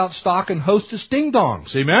time take out stock and hostess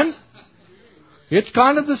ding-dongs. Amen? It's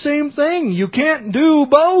kind of the same thing. You can't do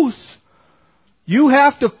both. You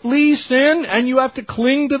have to flee sin and you have to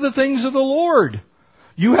cling to the things of the Lord.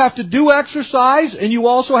 You have to do exercise and you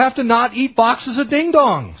also have to not eat boxes of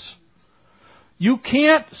ding-dongs. You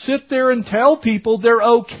can't sit there and tell people they're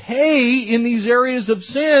okay in these areas of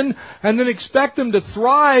sin and then expect them to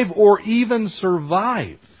thrive or even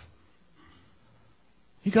survive.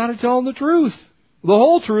 You got to tell them the truth, the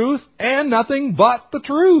whole truth, and nothing but the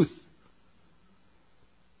truth.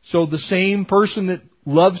 So the same person that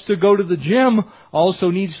loves to go to the gym also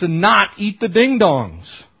needs to not eat the ding-dongs.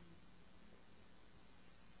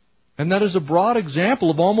 And that is a broad example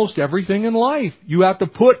of almost everything in life. You have to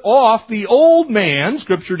put off the old man,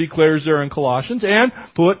 Scripture declares there in Colossians, and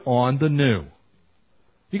put on the new.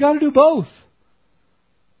 You got to do both.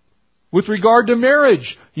 With regard to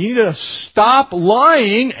marriage, you need to stop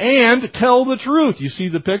lying and tell the truth. You see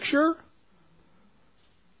the picture?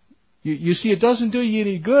 You see, it doesn't do you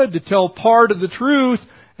any good to tell part of the truth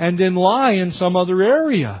and then lie in some other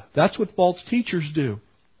area. That's what false teachers do.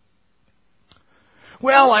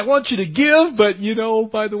 Well, I want you to give, but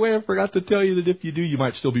by the way, I forgot to tell you that if you do, you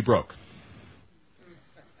might still be broke.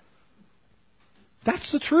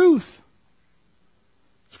 That's the truth.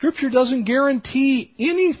 Scripture doesn't guarantee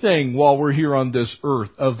anything while we're here on this earth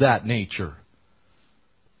of that nature.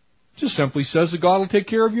 It just simply says that God will take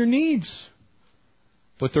care of your needs.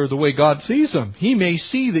 But they're the way God sees them. He may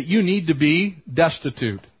see that you need to be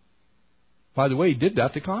destitute. By the way, He did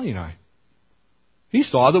that to Connie and I. He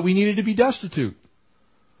saw that we needed to be destitute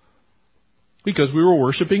because we were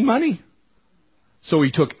worshiping money. So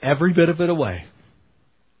He took every bit of it away.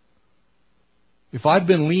 If I'd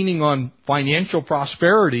been leaning on financial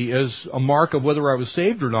prosperity as a mark of whether I was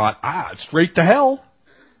saved or not, it's straight to hell.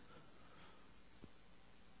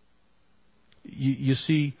 You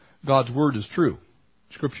see, God's Word is true.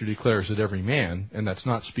 Scripture declares that every man, and that's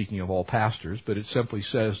not speaking of all pastors, but it simply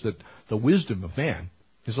says that the wisdom of man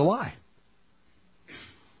is a lie.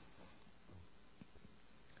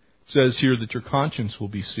 It says here that your conscience will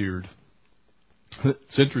be seared.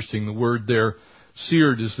 It's interesting, the word there,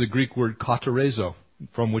 seared, is the Greek word katerezo,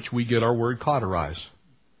 from which we get our word cauterize.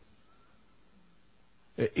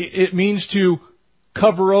 It means to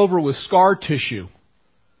cover over with scar tissue.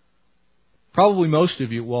 Probably most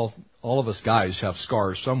of you, well, all of us guys have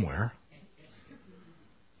scars somewhere.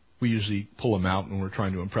 We usually pull them out when we're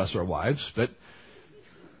trying to impress our wives, but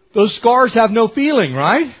those scars have no feeling,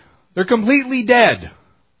 right? They're completely dead.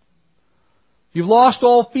 You've lost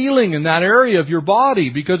all feeling in that area of your body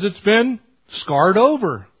because it's been scarred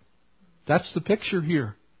over. That's the picture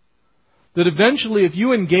here. That eventually, if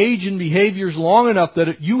you engage in behaviors long enough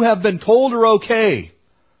that you have been told are okay,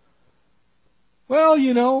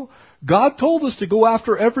 well, God told us to go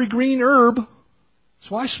after every green herb,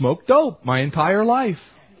 so I smoked dope my entire life.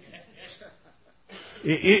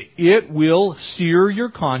 It will sear your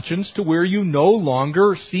conscience to where you no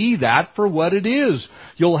longer see that for what it is.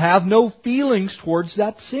 You'll have no feelings towards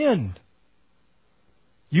that sin.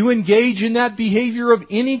 You engage in that behavior of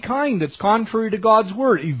any kind that's contrary to God's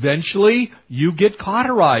Word. Eventually, you get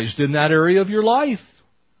cauterized in that area of your life.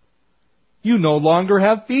 You no longer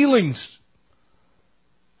have feelings.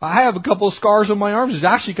 I have a couple of scars on my arms. It's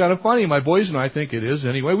actually kind of funny. My boys and I think it is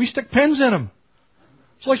anyway. We stick pins in them.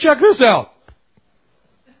 It's like, check this out.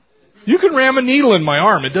 You can ram a needle in my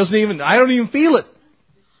arm. I don't even feel it.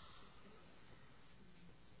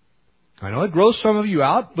 I know it grows some of you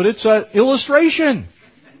out, but it's an illustration.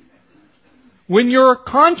 When your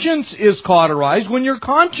conscience is cauterized, when your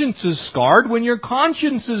conscience is scarred, when your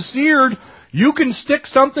conscience is seared, you can stick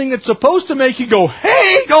something that's supposed to make you go,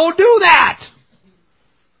 hey, don't do that!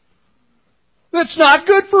 That's not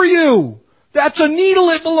good for you. That's a needle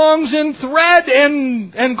that belongs in thread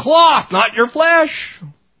and cloth, not your flesh.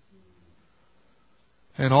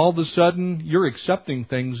 And all of a sudden, you're accepting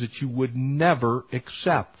things that you would never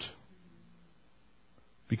accept.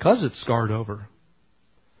 Because it's scarred over.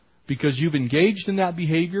 Because you've engaged in that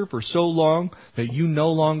behavior for so long that you no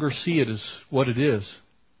longer see it as what it is.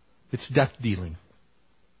 It's death dealing.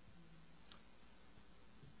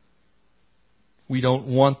 We don't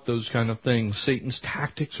want those kind of things. Satan's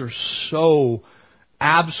tactics are so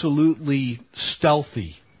absolutely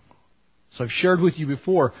stealthy. So I've shared with you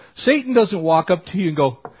before, Satan doesn't walk up to you and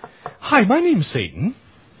go, hi, my name's Satan,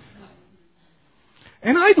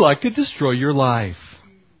 and I'd like to destroy your life.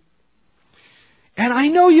 And I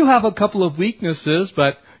know you have a couple of weaknesses,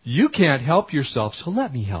 but you can't help yourself, so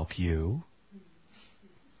let me help you.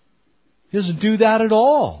 He doesn't do that at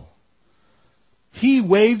all. He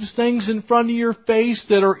waves things in front of your face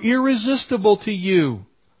that are irresistible to you.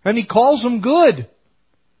 And he calls them good.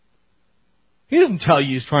 He doesn't tell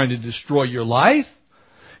you he's trying to destroy your life.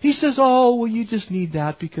 He says, oh, well, you just need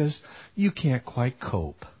that because you can't quite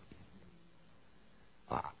cope.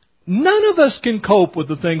 None of us can cope with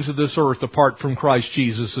the things of this earth apart from Christ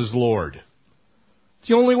Jesus as Lord. It's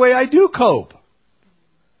the only way I do cope.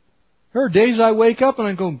 There are days I wake up and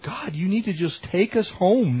I go, God, you need to just take us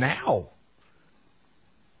home now.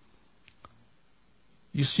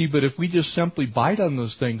 You see, but if we just simply bite on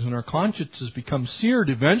those things and our consciences become seared,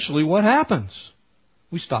 eventually what happens?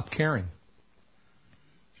 We stop caring.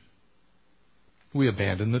 We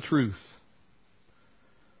abandon the truth.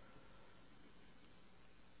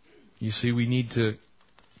 You see, we need to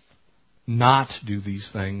not do these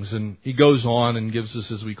things. And he goes on and gives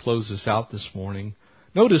us, as we close this out this morning,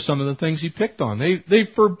 notice some of the things he picked on. They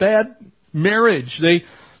forbade marriage. They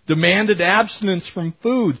demanded abstinence from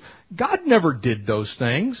food. God never did those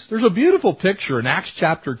things. There's a beautiful picture in Acts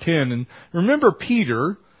chapter 10. And remember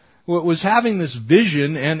Peter was having this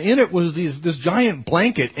vision, and in it was this giant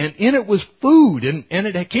blanket, and in it was food, and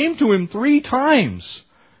it came to him 3 times.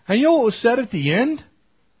 And you know what was said at the end?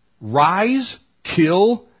 Rise,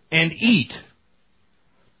 kill, and eat.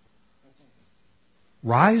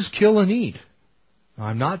 Rise, kill, and eat. Now,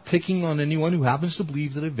 I'm not picking on anyone who happens to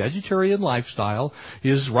believe that a vegetarian lifestyle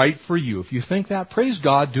is right for you. If you think that, praise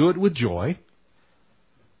God, do it with joy.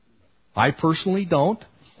 I personally don't.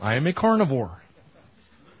 I am a carnivore.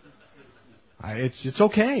 It's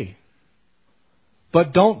okay.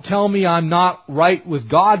 But don't tell me I'm not right with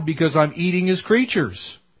God because I'm eating His creatures.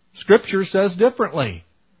 Scripture says differently.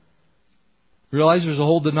 Realize there's a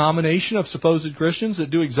whole denomination of supposed Christians that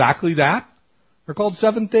do exactly that? They're called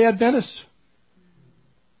Seventh-day Adventists.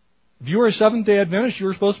 If you are a Seventh-day Adventist, you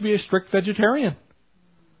are supposed to be a strict vegetarian.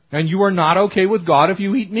 And you are not okay with God if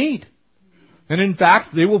you eat meat. And in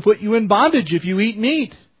fact, they will put you in bondage if you eat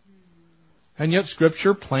meat. And yet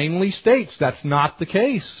Scripture plainly states that's not the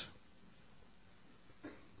case.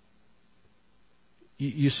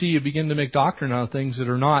 You see, you begin to make doctrine out of things that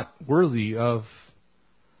are not worthy of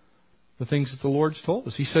the things that the Lord's told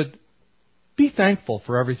us. He said, be thankful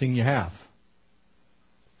for everything you have.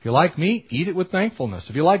 If you like meat, eat it with thankfulness.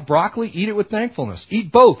 If you like broccoli, eat it with thankfulness.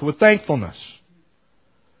 Eat both with thankfulness.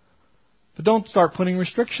 But don't start putting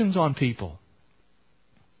restrictions on people.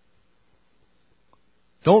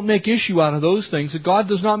 Don't make issue out of those things that God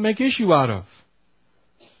does not make issue out of.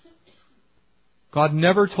 God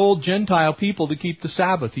never told Gentile people to keep the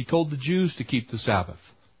Sabbath. He told the Jews to keep the Sabbath.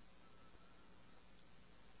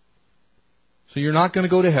 So you're not going to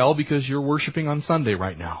go to hell because you're worshiping on Sunday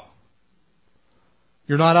right now.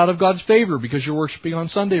 You're not out of God's favor because you're worshiping on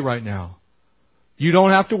Sunday right now. You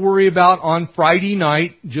don't have to worry about on Friday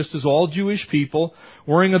night, just as all Jewish people,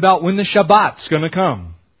 worrying about when the Shabbat's going to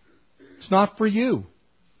come. It's not for you.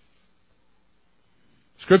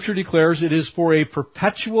 Scripture declares it is for a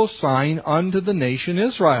perpetual sign unto the nation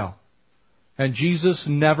Israel. And Jesus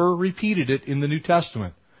never repeated it in the New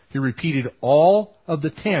Testament. He repeated all of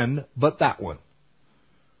the 10 but that one.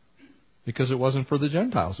 Because it wasn't for the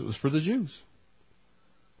Gentiles, it was for the Jews.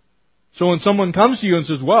 So when someone comes to you and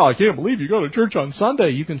says, well, I can't believe you go to church on Sunday,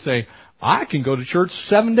 you can say, I can go to church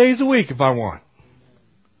 7 days a week if I want.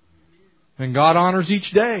 And God honors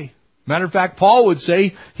each day. Matter of fact, Paul would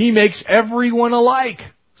say He makes everyone alike.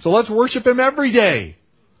 So let's worship Him every day.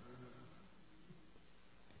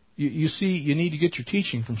 You see, you need to get your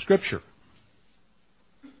teaching from Scripture.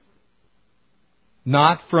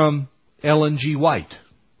 Not from Ellen G. White.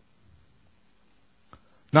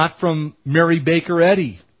 Not from Mary Baker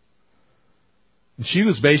Eddy. She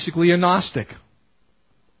was basically a Gnostic.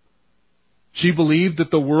 She believed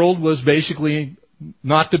that the world was basically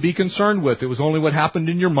not to be concerned with. It was only what happened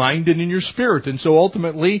in your mind and in your spirit. And so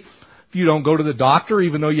ultimately, if you don't go to the doctor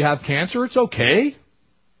even though you have cancer, it's okay.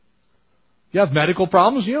 You have medical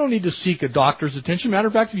problems, you don't need to seek a doctor's attention. Matter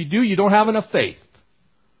of fact, if you do, you don't have enough faith.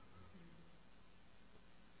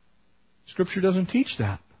 Scripture doesn't teach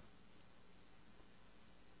that.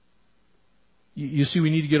 You see, we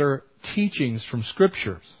need to get our teachings from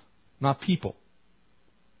Scriptures, not people.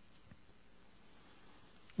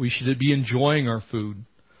 We should be enjoying our food.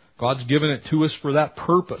 God's given it to us for that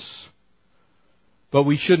purpose. But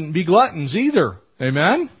we shouldn't be gluttons either.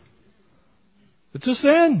 Amen? It's a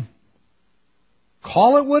sin.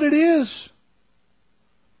 Call it what it is.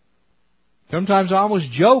 Sometimes I almost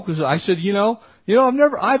joke. I said,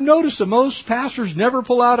 I've noticed that most pastors never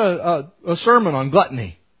pull out a sermon on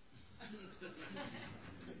gluttony.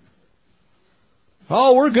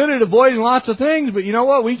 Oh, we're good at avoiding lots of things, but you know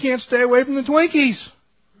what? We can't stay away from the Twinkies.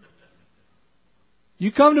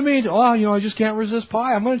 You come to me and say, I just can't resist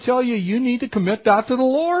pie. I'm going to tell you, you need to commit that to the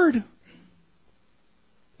Lord.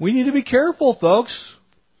 We need to be careful, folks.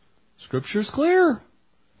 Scripture's clear.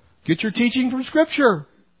 Get your teaching from Scripture.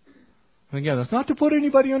 And again, that's not to put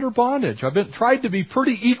anybody under bondage. I've tried to be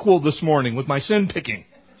pretty equal this morning with my sin picking.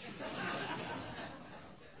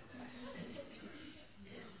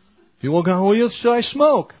 People go, should I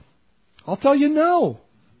smoke? I'll tell you no.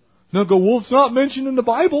 They'll go, well, it's not mentioned in the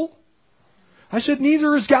Bible. I said,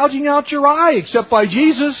 neither is gouging out your eye except by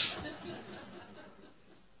Jesus.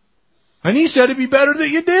 And He said it'd be better that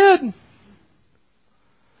you did.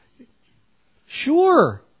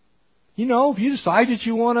 Sure. If you decide that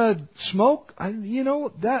you want to smoke,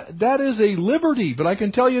 that is a liberty. But I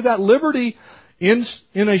can tell you that liberty ends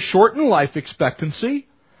in a shortened life expectancy.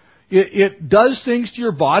 It does things to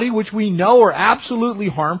your body which we know are absolutely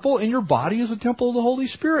harmful, and your body is a temple of the Holy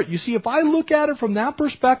Spirit. You see, if I look at it from that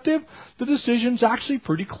perspective, the decision's actually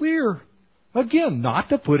pretty clear. Again, not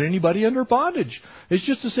to put anybody under bondage. It's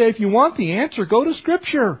just to say, if you want the answer, go to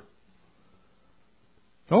Scripture.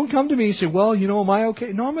 Don't come to me and say, well, am I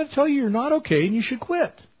okay? No, I'm going to tell you you're not okay and you should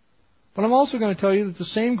quit. But I'm also going to tell you that the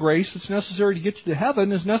same grace that's necessary to get you to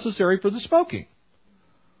heaven is necessary for the smoking.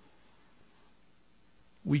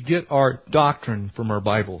 We get our doctrine from our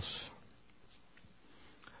Bibles.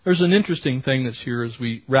 There's an interesting thing that's here as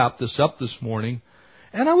we wrap this up this morning.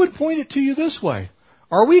 And I would point it to you this way.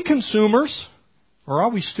 Are we consumers or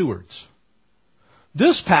are we stewards?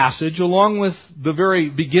 This passage, along with the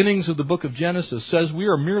very beginnings of the book of Genesis, says we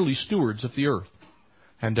are merely stewards of the earth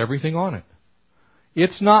and everything on it.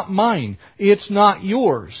 It's not mine. It's not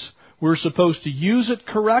yours. We're supposed to use it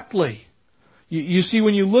correctly. You see,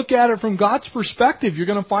 when you look at it from God's perspective, you're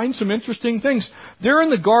going to find some interesting things. There in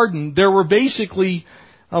the garden, there were basically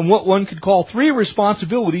what one could call 3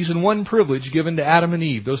 responsibilities and 1 privilege given to Adam and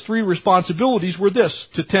Eve. Those 3 responsibilities were this: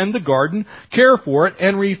 to tend the garden, care for it,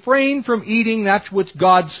 and refrain from eating that which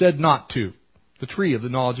God said not to, the tree of the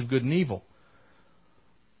knowledge of good and evil.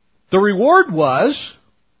 The reward was,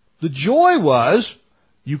 the joy was,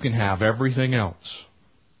 you can have everything else.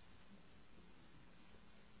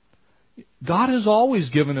 God has always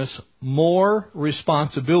given us more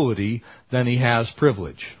responsibility than He has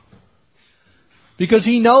privilege. Because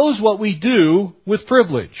He knows what we do with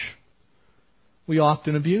privilege. We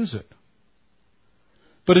often abuse it.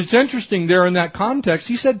 But it's interesting there in that context,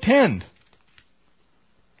 He said tend.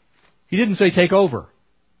 He didn't say take over.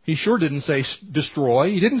 He sure didn't say destroy.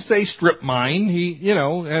 He didn't say strip mine.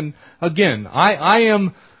 And again, I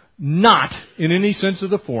am not, in any sense of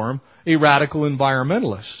the form, a radical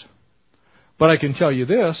environmentalist. But I can tell you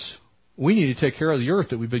this, we need to take care of the earth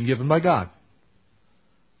that we've been given by God.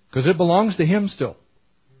 Because it belongs to Him still.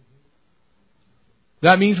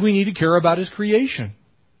 That means we need to care about His creation.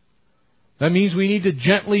 That means we need to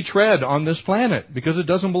gently tread on this planet because it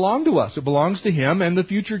doesn't belong to us. It belongs to Him and the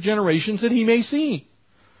future generations that He may see.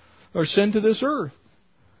 or sent to this earth.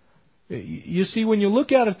 You see, when you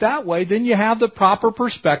look at it that way, then you have the proper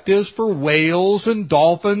perspectives for whales and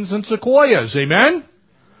dolphins and sequoias. Amen?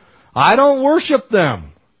 I don't worship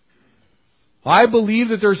them. I believe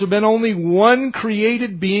that there's been only one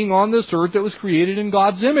created being on this earth that was created in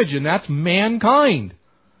God's image, and that's mankind.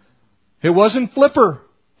 It wasn't Flipper.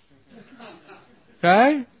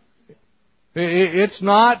 Okay? It's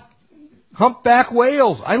not humpback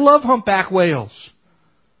whales. I love humpback whales.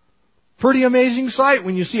 Pretty amazing sight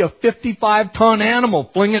when you see a 55-ton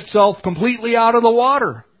animal fling itself completely out of the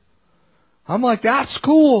water. I'm like, that's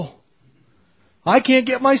cool. I can't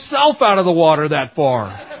get myself out of the water that far.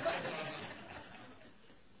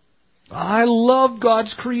 I love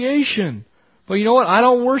God's creation. But you know what? I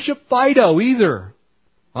don't worship Fido either.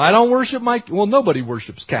 I don't worship nobody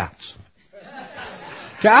worships cats.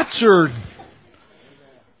 Cats are,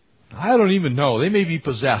 I don't even know. They may be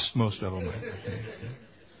possessed, most of them.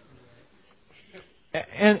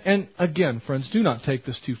 And again, friends, do not take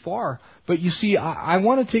this too far. But you see, I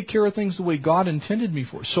want to take care of things the way God intended me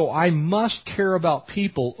for. So I must care about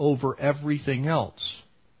people over everything else.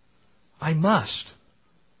 I must.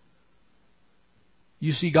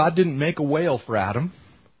 You see, God didn't make a whale for Adam.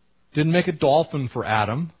 Didn't make a dolphin for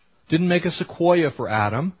Adam. Didn't make a sequoia for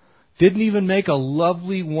Adam. Didn't even make a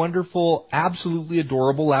lovely, wonderful, absolutely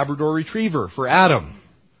adorable Labrador Retriever for Adam.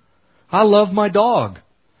 I love my dog.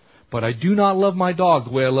 But I do not love my dog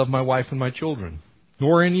the way I love my wife and my children.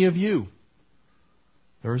 Nor any of you.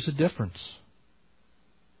 There is a difference.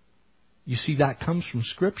 You see, that comes from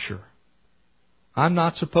Scripture. I'm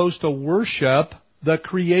not supposed to worship the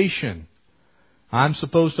creation. I'm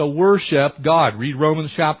supposed to worship God. Read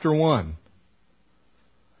Romans chapter 1.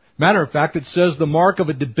 Matter of fact, it says the mark of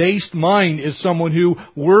a debased mind is someone who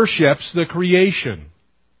worships the creation.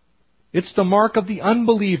 It's the mark of the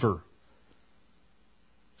unbeliever.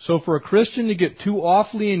 So for a Christian to get too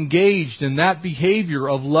awfully engaged in that behavior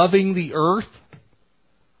of loving the earth,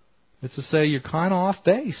 it's to say you're kind of off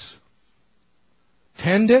base.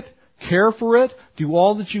 Tend it, care for it, do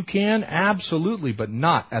all that you can, absolutely, but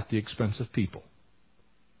not at the expense of people.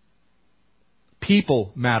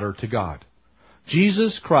 People matter to God.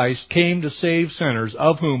 Jesus Christ came to save sinners,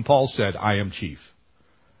 of whom Paul said, I am chief.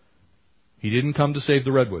 He didn't come to save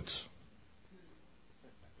the redwoods.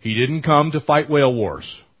 He didn't come to fight whale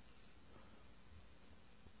wars.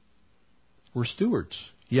 We're stewards,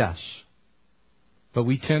 yes. But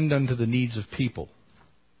we tend unto the needs of people.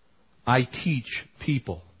 I teach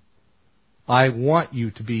people. I want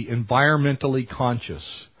you to be environmentally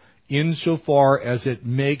conscious insofar as it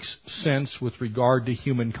makes sense with regard to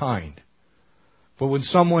humankind. But when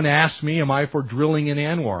someone asks me, am I for drilling in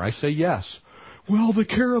Anwar? I say yes. Well, the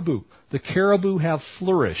caribou. The caribou have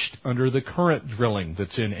flourished under the current drilling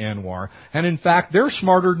that's in Anwar. And in fact, they're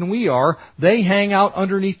smarter than we are. They hang out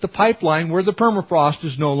underneath the pipeline where the permafrost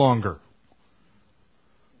is no longer.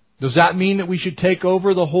 Does that mean that we should take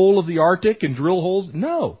over the whole of the Arctic and drill holes?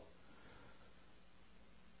 No.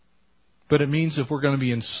 But it means if we're going to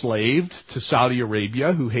be enslaved to Saudi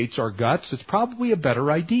Arabia, who hates our guts, it's probably a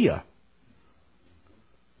better idea.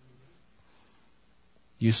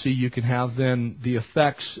 You see, you can have then the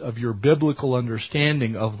effects of your biblical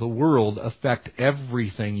understanding of the world affect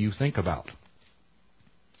everything you think about.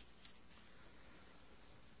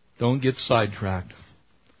 Don't get sidetracked.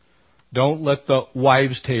 Don't let the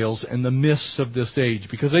wives' tales and the myths of this age,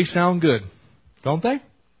 because they sound good, don't they?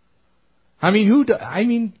 I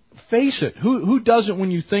mean, face it. Who doesn't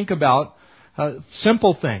when you think about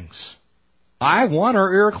simple things? I want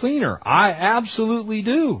our air cleaner. I absolutely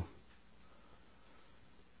do.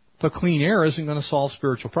 But clean air isn't going to solve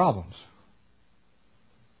spiritual problems.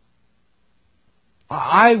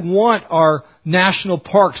 I want our national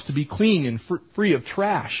parks to be clean and free of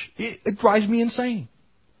trash. It drives me insane.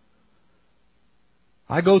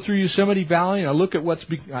 I go through Yosemite Valley and I look at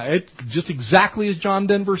it's just exactly as John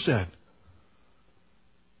Denver said.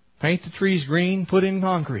 Paint the trees green, put in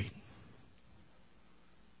concrete.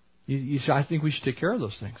 I think we should take care of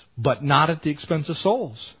those things, but not at the expense of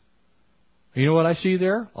souls. You know what I see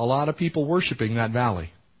there? A lot of people worshiping that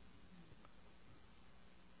valley.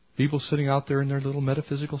 People sitting out there in their little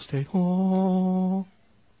metaphysical state. Oh.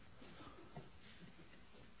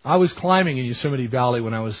 I was climbing in Yosemite Valley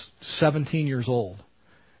when I was 17 years old.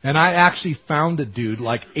 And I actually found a dude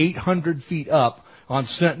like 800 feet up on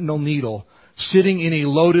Sentinel Needle sitting in a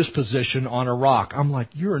lotus position on a rock. I'm like,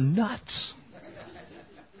 you're nuts.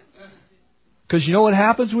 Because you know what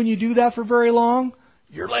happens when you do that for very long?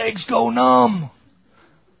 Your legs go numb.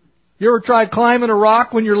 You ever tried climbing a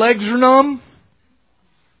rock when your legs are numb?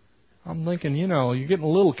 I'm thinking, you're getting a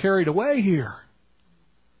little carried away here.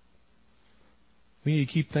 We need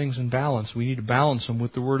to keep things in balance. We need to balance them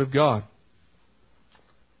with the Word of God.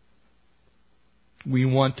 We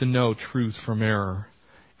want to know truth from error,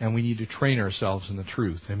 and we need to train ourselves in the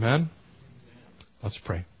truth. Amen? Let's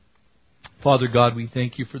pray. Father God, we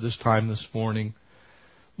thank you for this time this morning.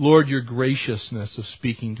 Lord, your graciousness of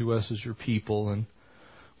speaking to us as your people. And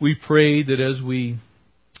we pray that as we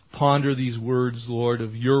ponder these words, Lord,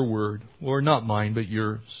 of your word, Lord, not mine, but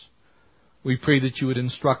yours, we pray that you would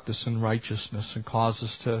instruct us in righteousness and cause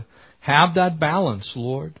us to have that balance,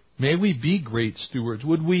 Lord. May we be great stewards.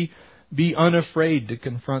 Would we be unafraid to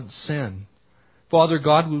confront sin? Father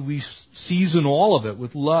God, would we season all of it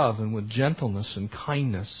with love and with gentleness and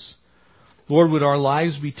kindness? Lord, would our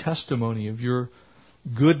lives be testimony of your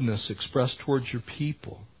goodness expressed towards your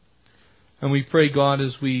people? And we pray, God,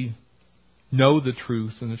 as we know the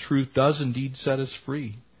truth, and the truth does indeed set us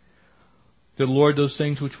free, that, Lord, those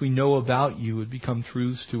things which we know about you would become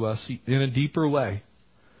truths to us in a deeper way.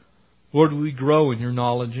 Lord, we grow in your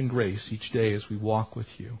knowledge and grace each day as we walk with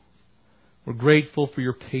you. We're grateful for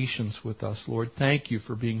your patience with us, Lord. Thank you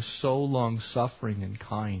for being so long-suffering and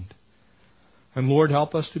kind. And Lord,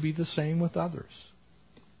 help us to be the same with others.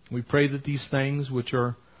 We pray that these things which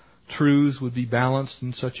are truths would be balanced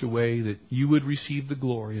in such a way that you would receive the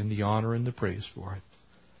glory and the honor and the praise for it.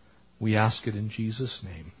 We ask it in Jesus'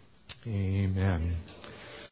 name. Amen.